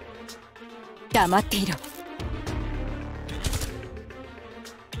黙っていろ。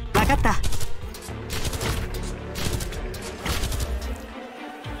分かった。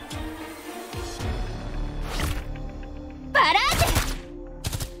バラージ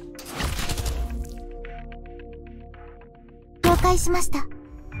ュ了解しました。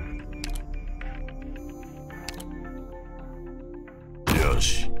よ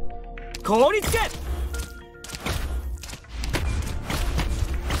し、凍りつけ。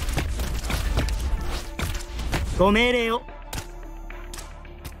ご命令を。こ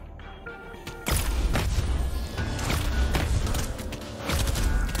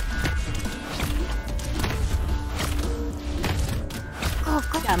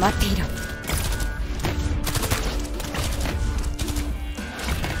こ黙っていろ。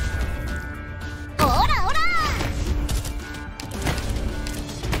オラオラ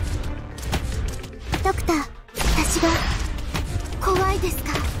ドクター、私が怖いです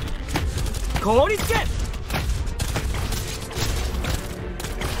か？凍りつけ。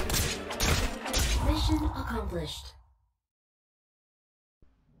Mission accomplished.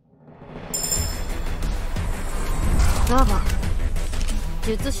 ラバ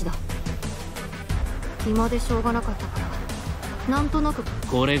術師だ。暇でしょうがなかったからなんとなく。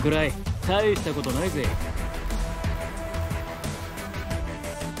これぐらい大したことないぜ。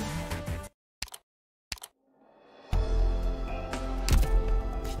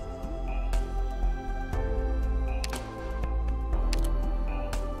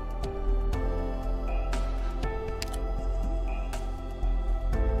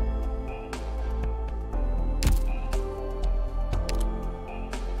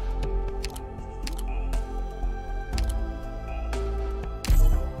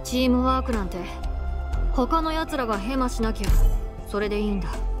チームワークなんて他の奴らがヘマしなきゃそれでいいんだ。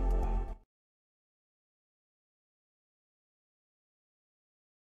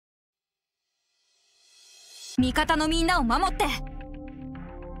味方のみんなを守って。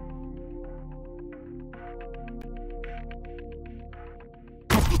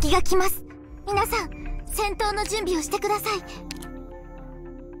敵が来ます。皆さん戦闘の準備をしてください。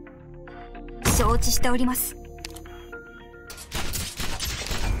承知しております。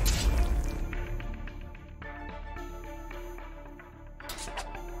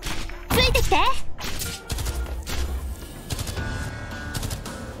ついてきて。ア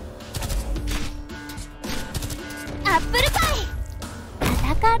ップルパイ。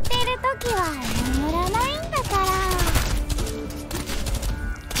戦っている時は眠らないんだから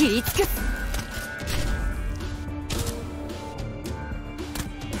気ぃつく。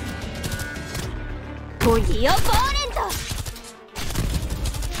ポイオボーレン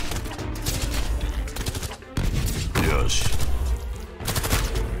ト。よし、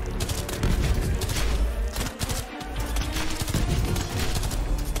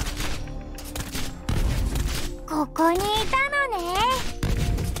ここにいたのね。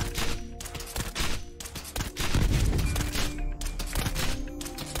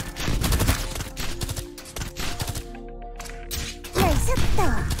よいしょっと。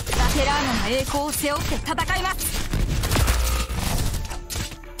ラテラーノの栄光を背負って戦います。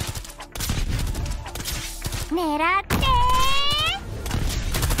狙って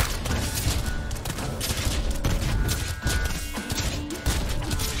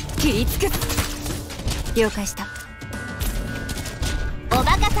気ぃつく。了解した。お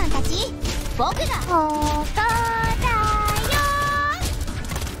バカさんたち、僕がここだよ。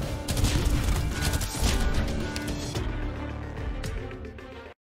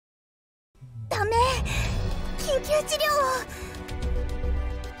ダメ、緊急治療を。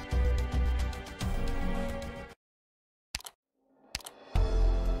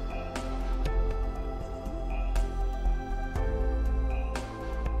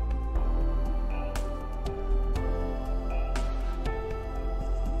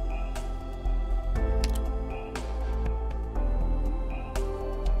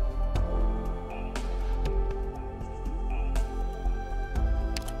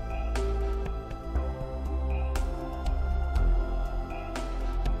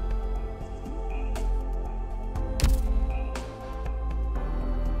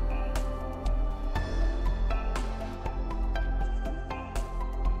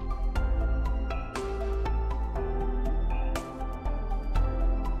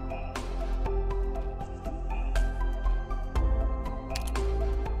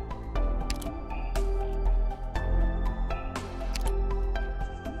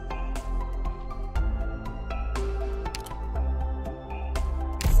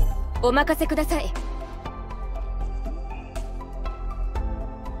お任せください。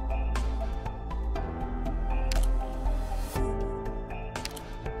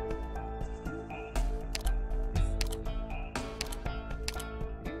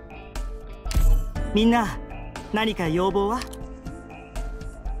みんな何か要望は？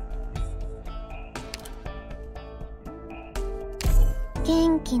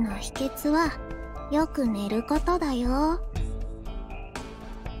元気の秘訣はよく寝ることだよ。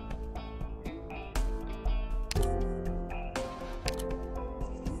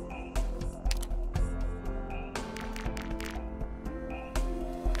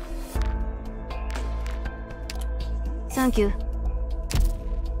サンキュー。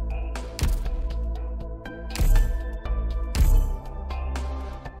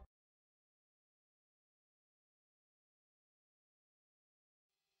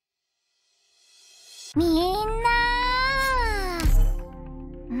みん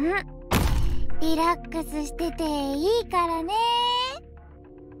なリラックスしてていいからね。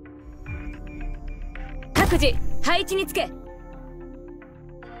各自配置につけ。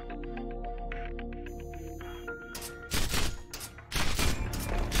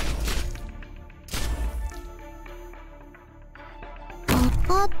分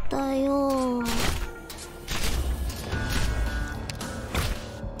かったよ。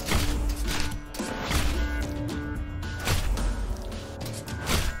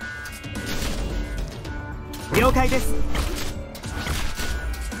了解です。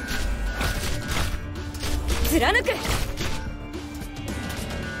貫く。ち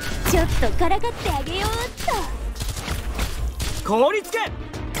ょっとからかってあげようっと。凍りつけ。戦って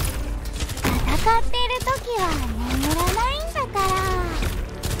る時は眠らないんだか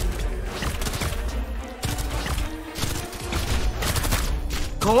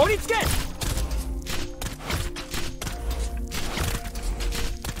ら。凍りつけ。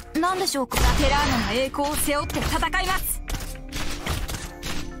何でしょうか。ラテラーノの栄光を背負って戦います。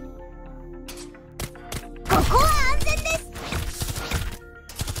ここは安全です。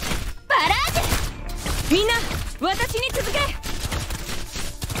バラージュ。みんな私に続け。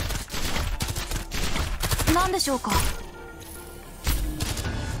何でしょうか。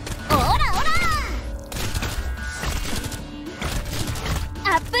オラオラ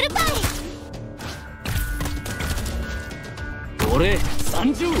アップルパイ。俺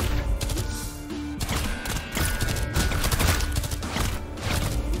30。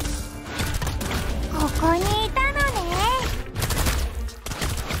ここにいたのね。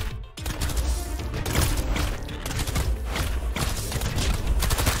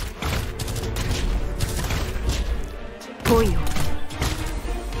来いよ。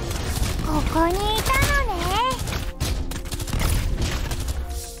ここにいたのね。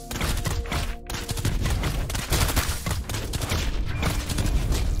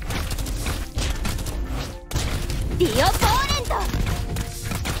ディオポーレント。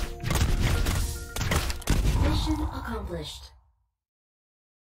 Mission accomplished.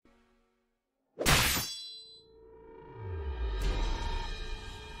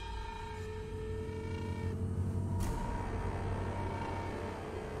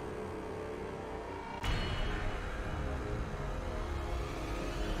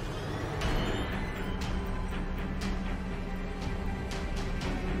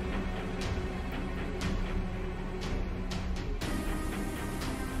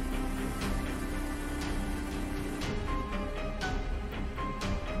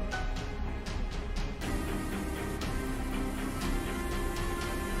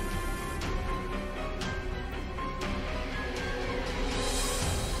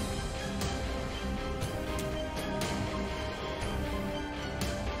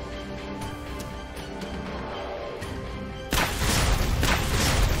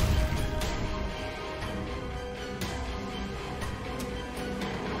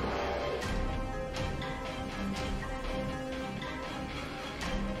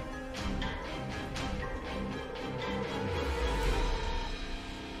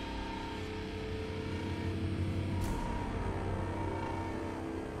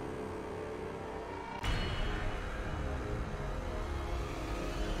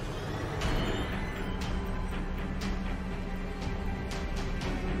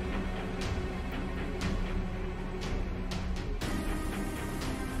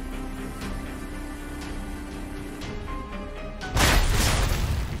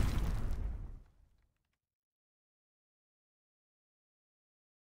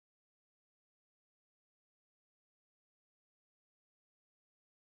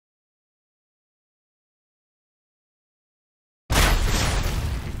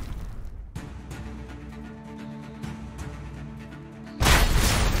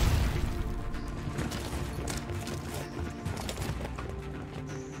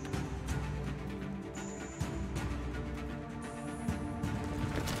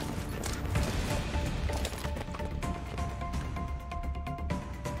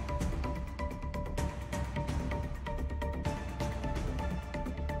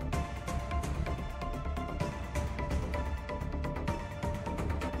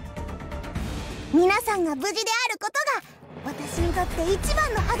 皆さんが無事であることが私にとって一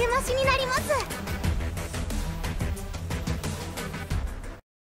番の励ましになります。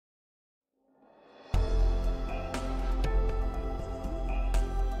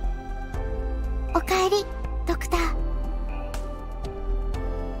おかえり、ドクター。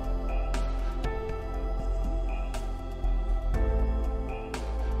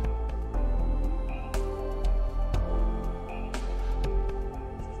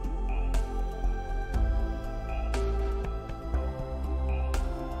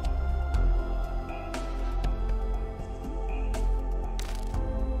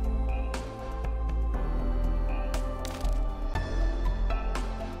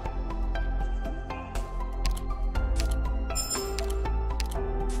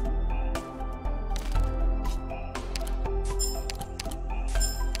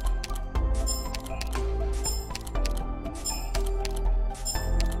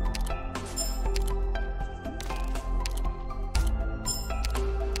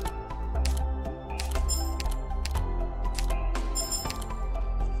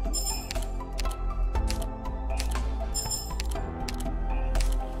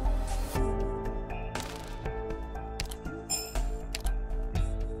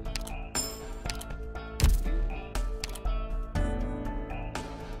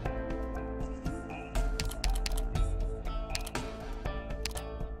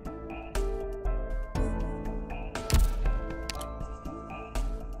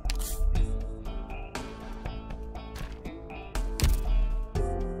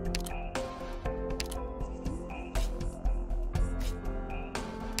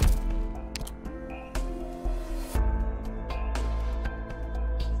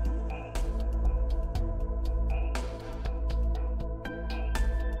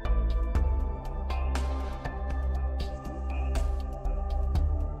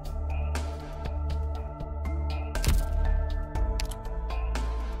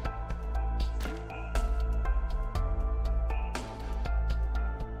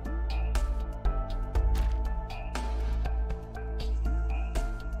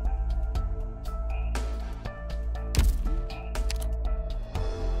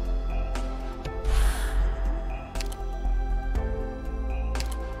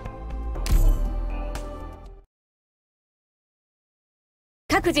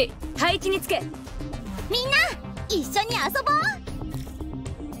各自配置につけ。みんな一緒に遊ぼう。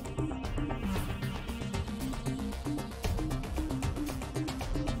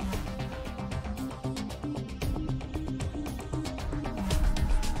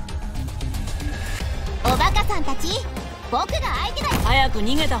おバカさんたち、僕が相手だよ。早く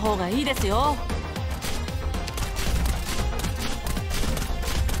逃げた方がいいですよ。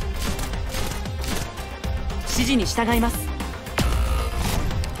指示に従います。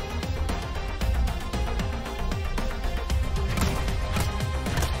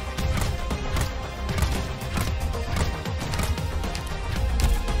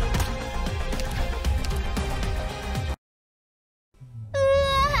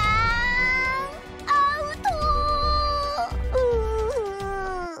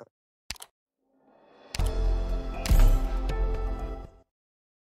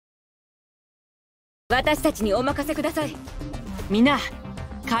私たちにお任せください。みんな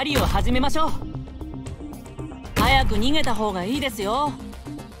狩りを始めましょう。早く逃げた方がいいですよ。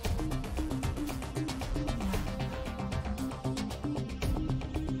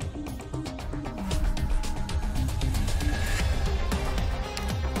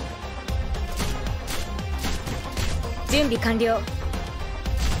準備完了。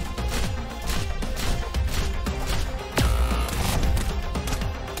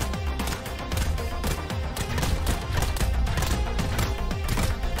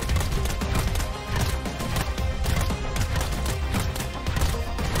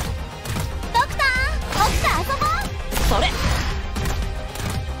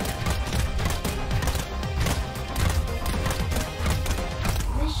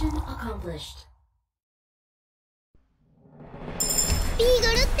ビー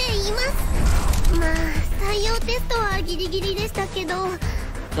グルって言います。まあ採用テストはギリギリでしたけど。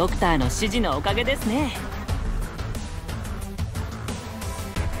ドクターの指示のおかげですね。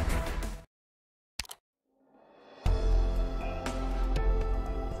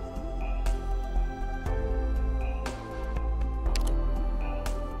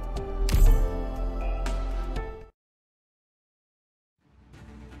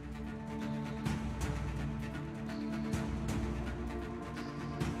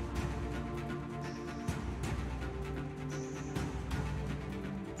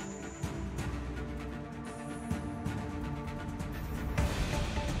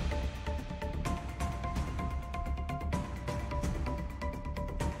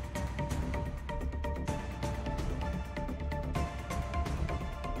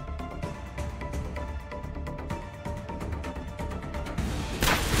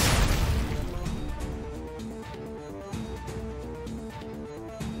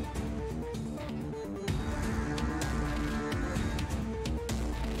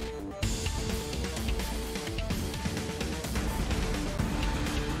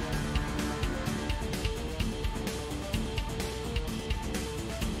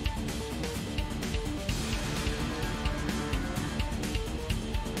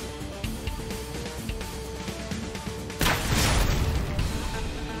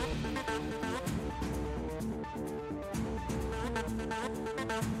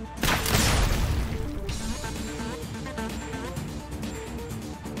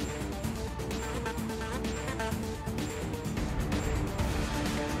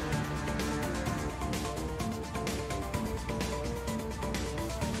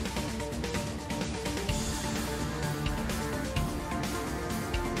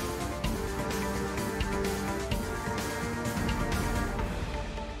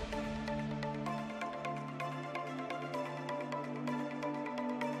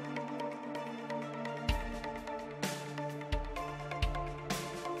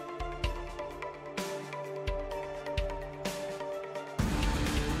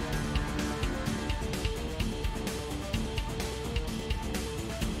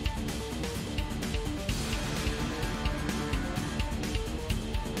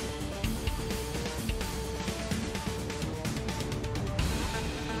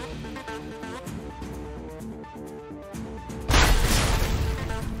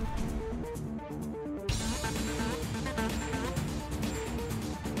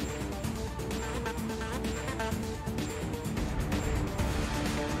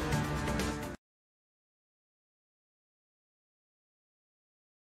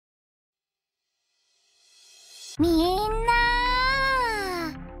みんな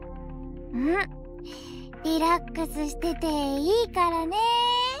リラックスしてていいからね。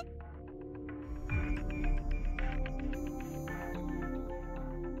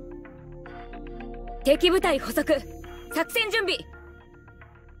敵部隊捕捉、作戦準備。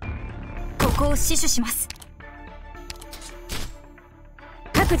ここを死守します。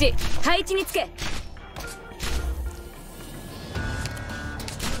各自配置につけ。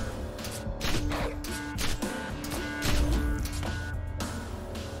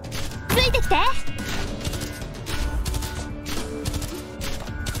ついてきて。バ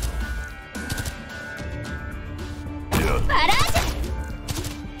ラージ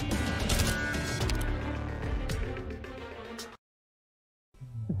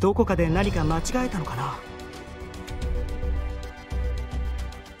ュ。どこかで何か間違えたのかな。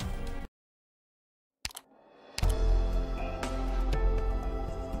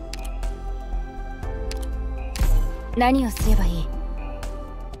何をすればいい？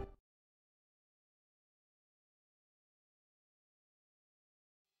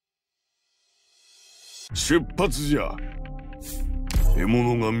出発じゃ。獲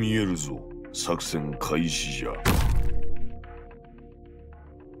物が見えるぞ。作戦開始じゃ。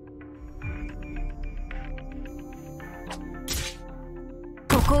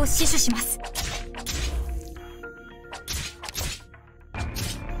ここを死守します。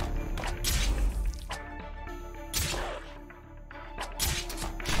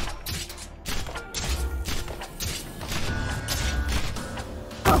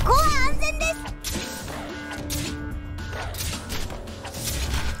ここは安全です。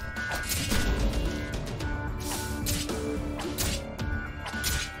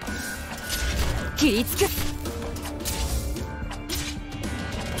切りつく。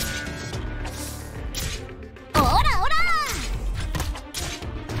オラオラ。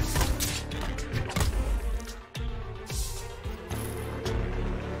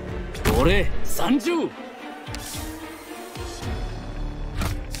俺30。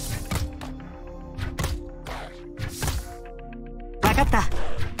分かった。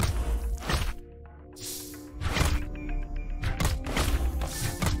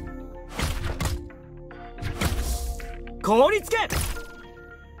凍りつけ。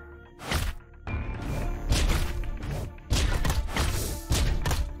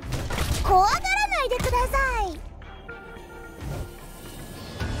怖がらないでください。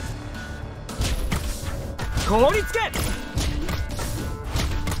凍りつけ。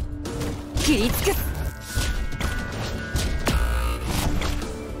切りつく。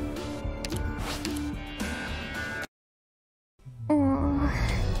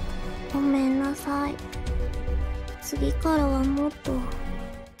ごめんなさい。次からはもっと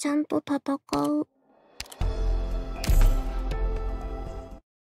ちゃんと戦う。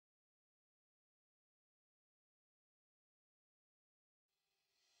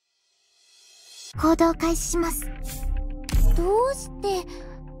行動開始します。どうして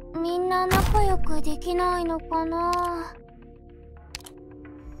みんな仲良くできないのかな。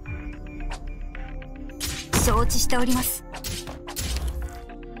承知しております。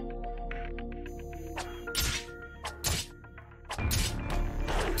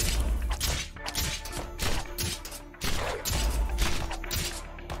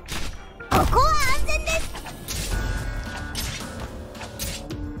ここは安全です。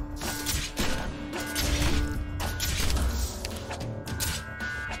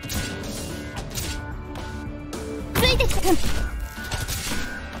ついてきて。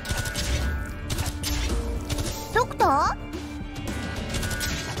ドクタ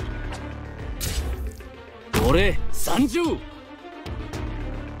ー？俺30。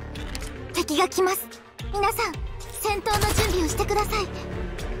敵が来ます。皆さん戦闘の準備をしてください。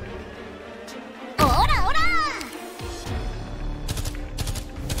オラオラ。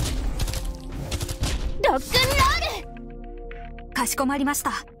ロックンロール。かしこまりまし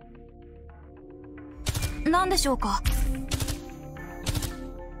た。何でしょうか。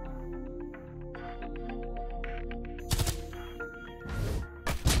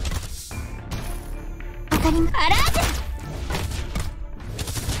わかりま。アラージ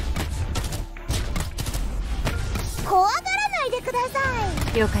ュ。怖がらないでくださ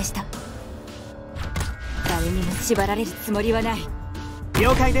い。了解した。誰にも縛られるつもりはない。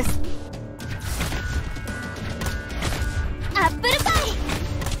了解です。アップルパイ。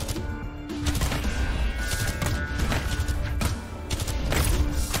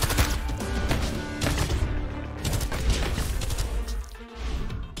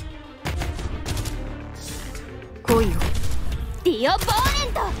来いよ。ディオボー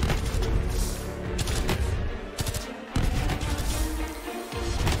レント。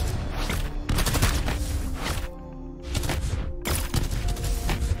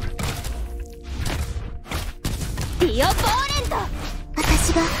ィオポーレント。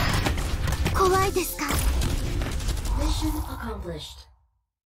私が怖いですか？ Mission accomplished.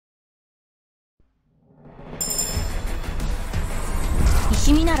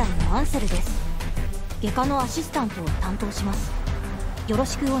 石見習いのアンセルです。外科のアシスタントを担当します。よろ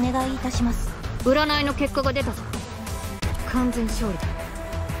しくお願いいたします。占いの結果が出たぞ。完全勝利だ。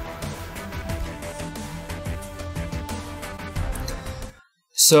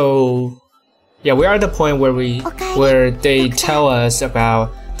So, yeah, we are at the point where they tell us about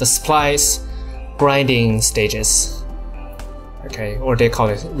the supplies grinding stages. Okay, or they call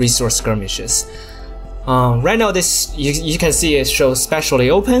it resource skirmishes. Right now, this you can see it shows specially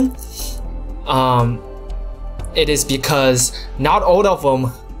open. It is because not all of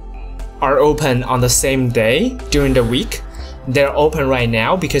them are open on the same day during the week. They're open right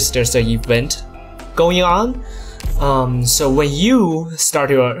now because there's an event going on. So when you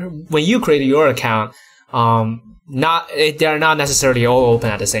create your account, they are not necessarily all open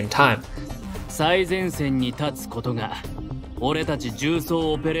at the same time. 最前線に立つことが俺たち重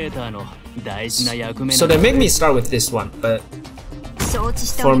装オペレーターの大事な役目。 So they make me start with this one, but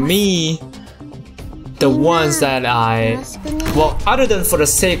for me, the ones that other than for the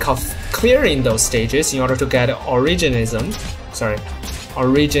sake of clearing those stages in order to get Originium,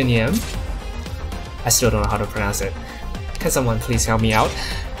 I still don't know how to pronounce it. Can someone please help me out?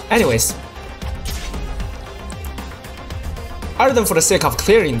 Anyways, other than for the sake of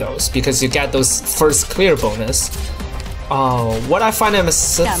clearing those, because you get those first clear bonus, what I find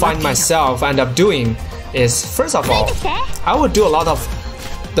myself end up doing is, first of all, I would do a lot of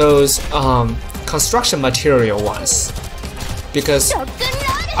those construction material ones, because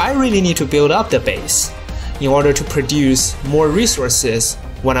I really need to build up the base in order to produce more resources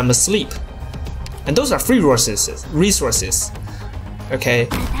when I'm asleep. And those are free resources. Okay.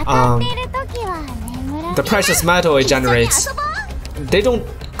 The precious metal it generates, they don't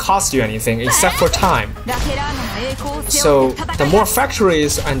cost you anything except for time. So the more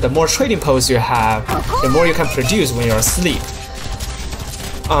factories and the more trading posts you have, the more you can produce when you're asleep.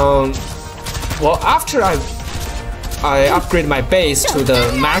 Well, after I upgrade my base to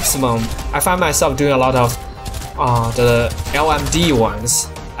the maximum, I find myself doing a lot of the LMD ones,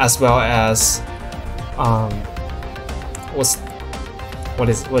 as well as what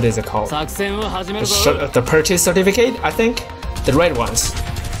is it called? The purchase certificate, I think, the red ones.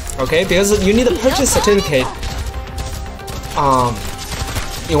 Okay, because you need a purchase certificate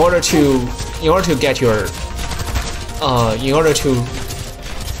in order to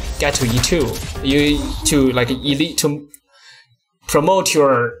get to E2, to promote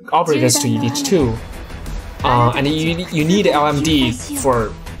your operators to Elite 2, and you need LMD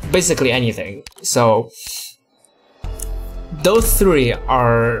for basically anything. So those three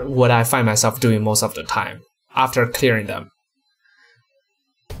are what I find myself doing most of the time after clearing them.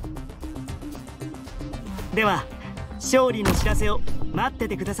 では、勝利の知らせを待って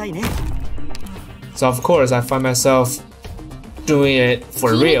てくださいね。 So of course I find myself doing it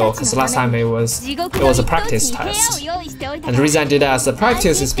for real, because last time it was a practice test. And the reason I did that as a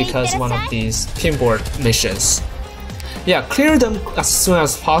practice is because one of these pinboard missions. Yeah, clear them as soon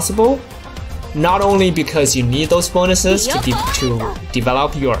as possible. Not only because you need those bonuses to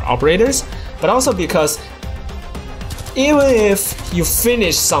develop your operators, but also because even if you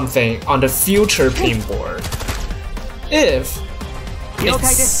finish something on the future pinboard, if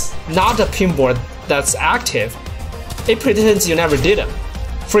it's not a pinboard that's active, it pretends you never did them.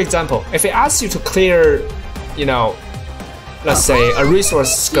 For example, if it asks you to clear, let's say a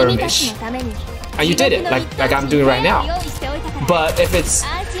resource skirmish, and you did it, like I'm doing right now. But if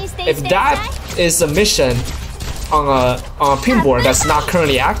that is a mission on a pinboard that's not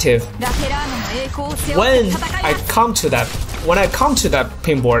currently active, when I come to that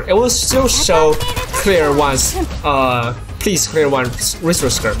pinboard, it will still show clear ones. Please clear one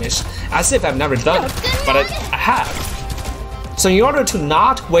resource skirmish, as if I've never done it, but I have. So in order to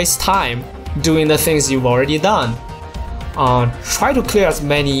not waste time doing the things you've already done, try to clear as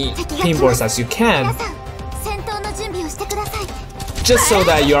many pinboards as you can, just so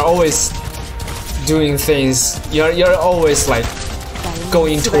that you're always doing things. You're always like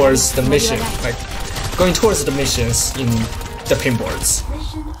going towards the mission, going towards the missions in the pinboards.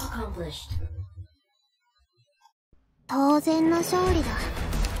 Mission accomplished. 当然の勝利だ。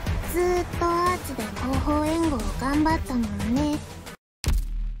ずーっとアーツで後方援護を頑張ったもんね。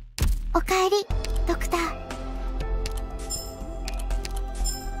おかえり、ドクター。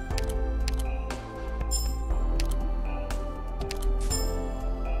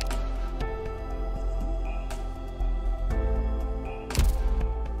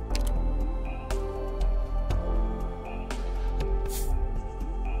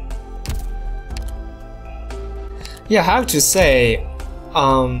Yeah, I have to say,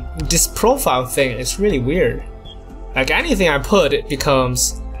 this profile thing is really weird. Like anything I put, it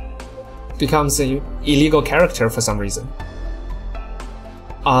becomes an illegal character for some reason.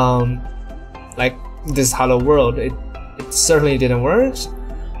 Like this Hello World, it certainly didn't work.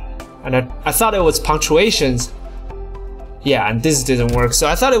 And I thought it was punctuations. Yeah, and this didn't work, so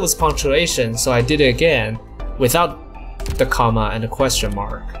I thought it was punctuation, so I did it again without the comma and the question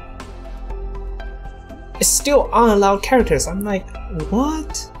mark. It's still unallowed characters. I'm like,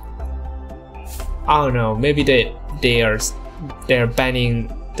 what? I don't know. Maybe they're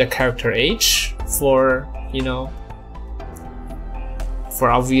banning the character H for, you know,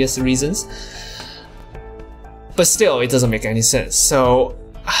 for obvious reasons. But still, it doesn't make any sense. So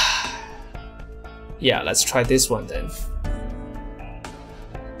yeah, let's try this one then.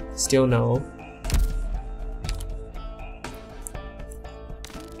 Still no.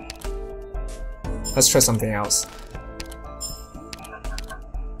 Let's try something else.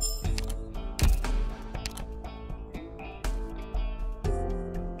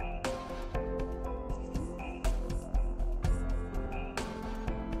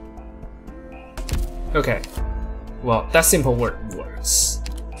 Okay, well, that simple word works.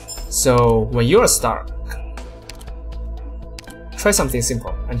 So when you're stuck, try something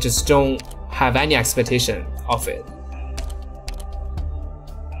simple and just don't have any expectation of it.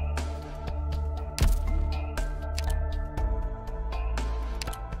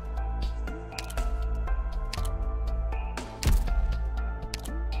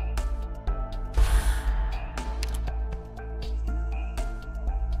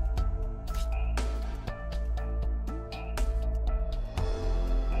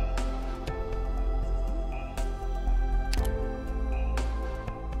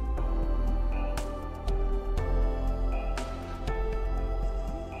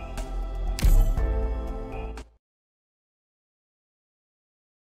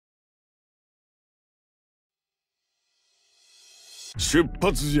出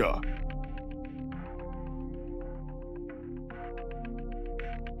発じゃ。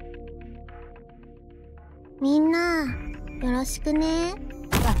みんな、よろしくね。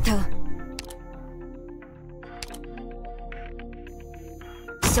あったわ。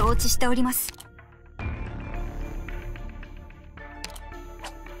承知しております。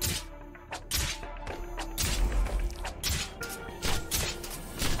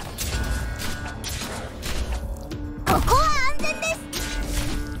ここは安全です。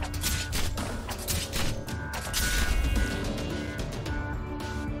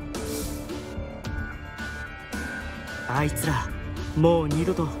あいつらもう二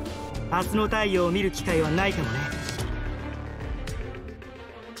度と明日の太陽を見る機会はないかもね。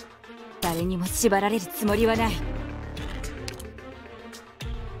誰にも縛られるつもりはない。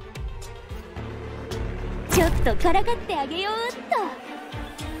ちょっとからかってあげようっ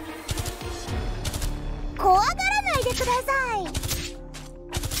と。怖がらないでください。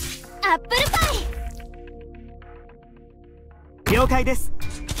アップルパイ。了解です。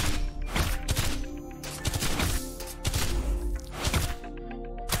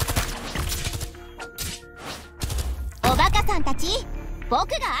おバカさんたち、僕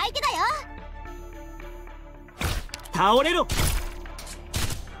が相手だよ。倒れろ。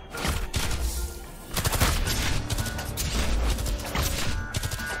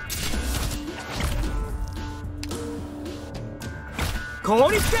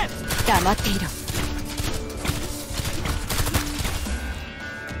凍りつけ。黙っていろ。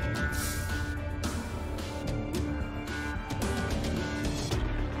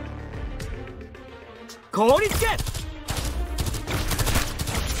凍りつけ。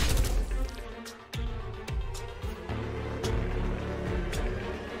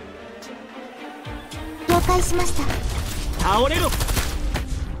了解しました。倒れろ。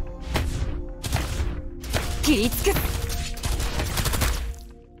切りつく。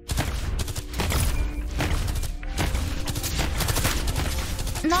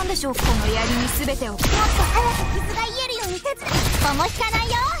なんでしょう、この槍に全てを。もっと早く傷が癒えるように手伝う。もも引かない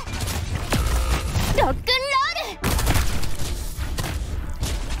よ。ロックンロール。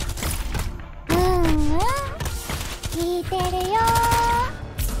聞いてるよ。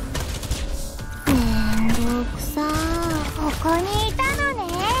めんどくさ。ここにいたのね。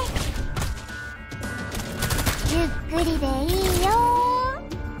ゆっくりでいいよ。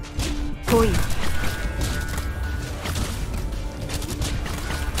来いよ。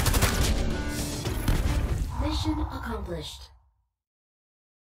Mission accomplished.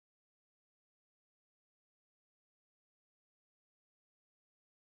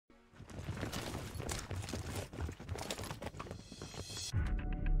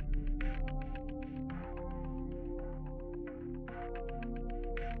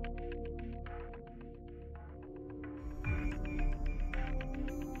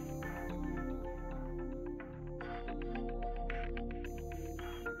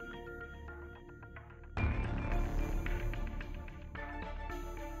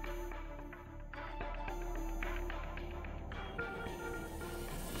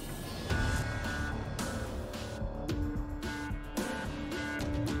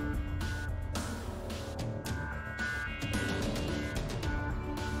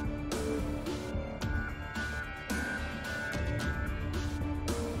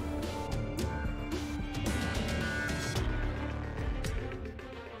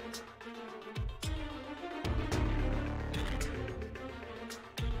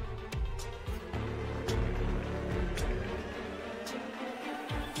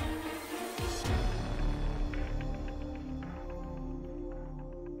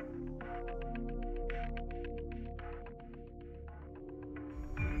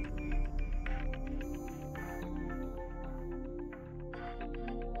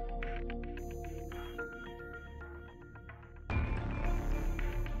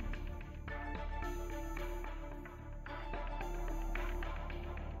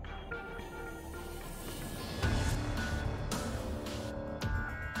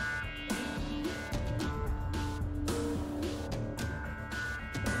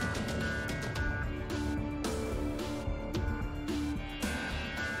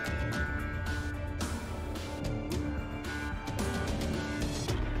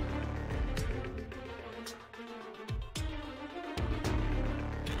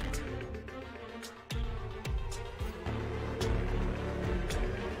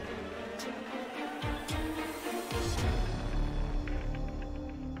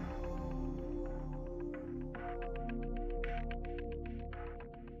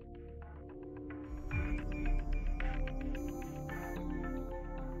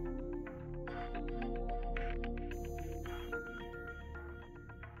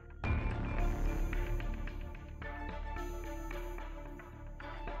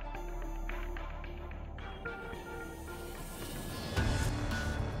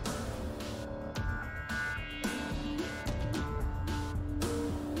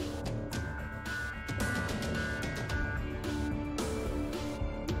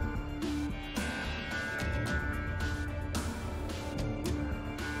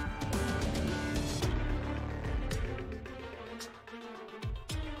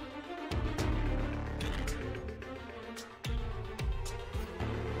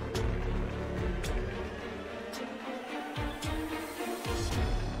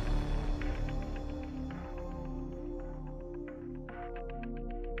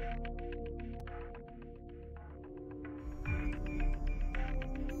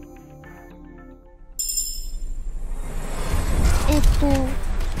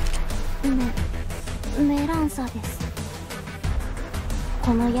 ザです。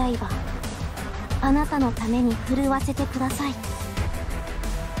この刃、あなたのために振るわせてください。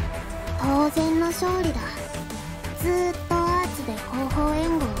当然の勝利だ。ずーっとアーツで後方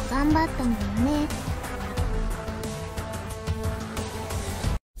援護を頑張ったもんね。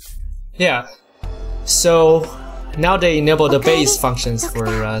Yeah. So now they enable the base functions for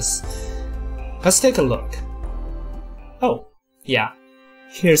us. Let's take a look. Oh, yeah.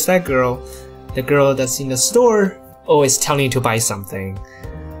 Here's that girl. The girl that's in the store, always telling you to buy something.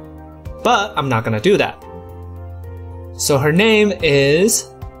 But I'm not gonna do that. So her name is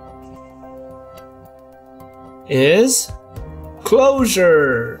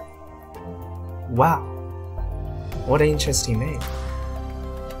Closure. Wow. What an interesting name.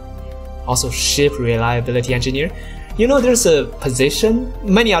 Also, ship reliability engineer. You know, there's a position,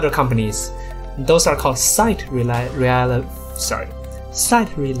 many other companies, those are called site reliability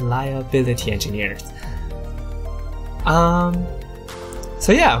engineers.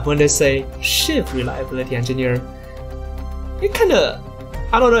 So yeah, when they say ship reliability engineer, it kinda,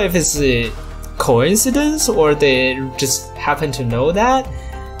 I don't know if it's a coincidence or they just happen to know that.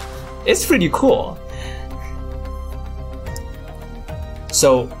 It's pretty cool.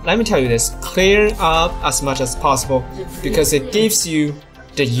 So let me tell you this, clear up as much as possible because it gives you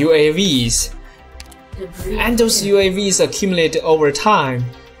the UAVs, and those UAVs accumulate over time,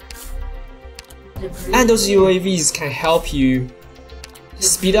 and those UAVs can help you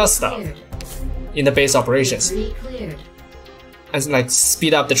speed up stuff in the base operations, and like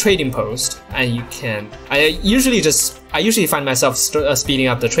speed up the trading post. And you can, I usually find myself speeding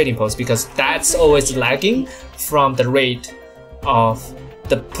up the trading post because that's always lagging from the rate of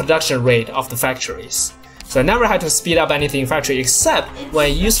the production rate of the factories. So I never had to speed up anything in factory except when I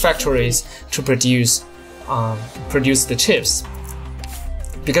use factories to produce the chips,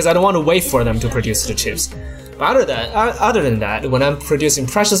 because I don't want to wait for them to produce the chips. But other than that, when I'm producing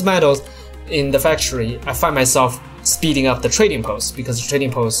precious metals in the factory, I find myself speeding up the trading post because the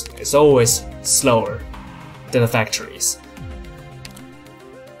trading post is always slower than the factories.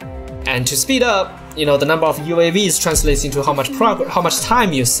 And to speed up, you know, the number of UAVs translates into how much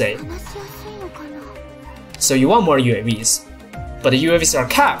time you save. So you want more UAVs, but the UAVs are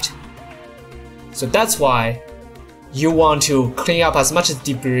capped. So that's why you want to clean up as much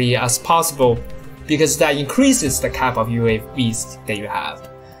debris as possible, because that increases the cap of UAVs that you have.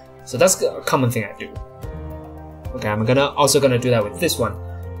 So that's a common thing I do. Okay, I'm also gonna do that with this one.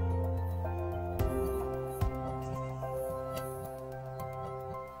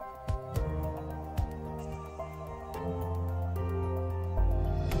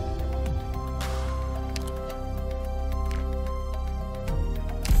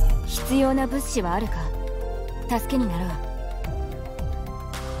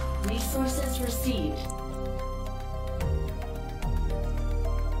 Resources received.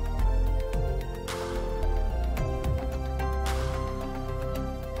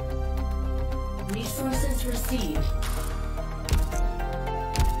 Resources received.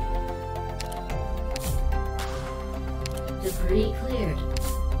 Debris cleared.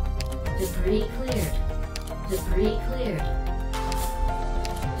 Debris cleared. Debris cleared.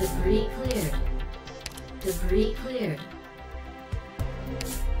 Debris cleared. Debris cleared.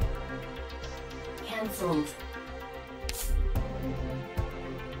 Cancelled.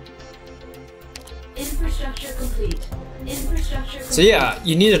 Infrastructure complete. Infrastructure complete. So yeah,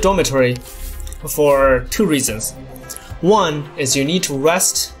 you need a dormitory for two reasons. One is you need to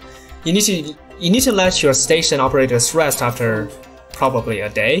rest. You need to let your station operators rest after probably a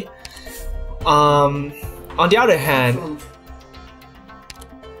day. On the other hand,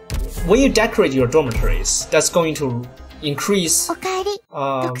 when you decorate your dormitories, that's going to increase, I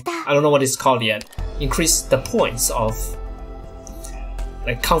don't know what it's called yet, increase the points of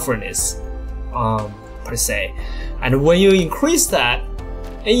like comfortness per se. And when you increase that,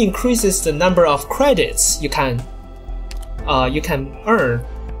 it increases the number of credits you can earn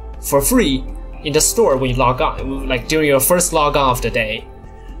for free in the store when you log on. Like during your first log on of the day,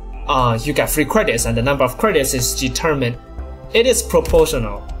 you get free credits, and the number of credits is determined. It is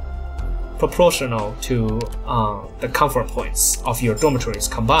proportional to the comfort points of your dormitories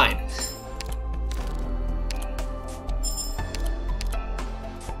combined.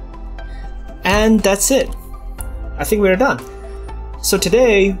 And that's it. I think we're done. So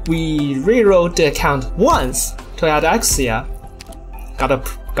today we rewrote the account once to add Exusiai.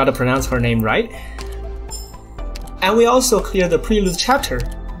 Gotta pronounce her name right. And we also cleared the prelude chapter,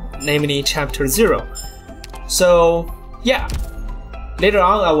 namely chapter 0. So yeah. Later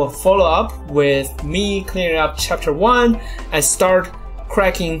on, I will follow up with me clearing up chapter 1 and start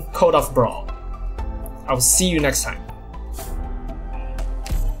cracking Code of Brawl. I will see you next time.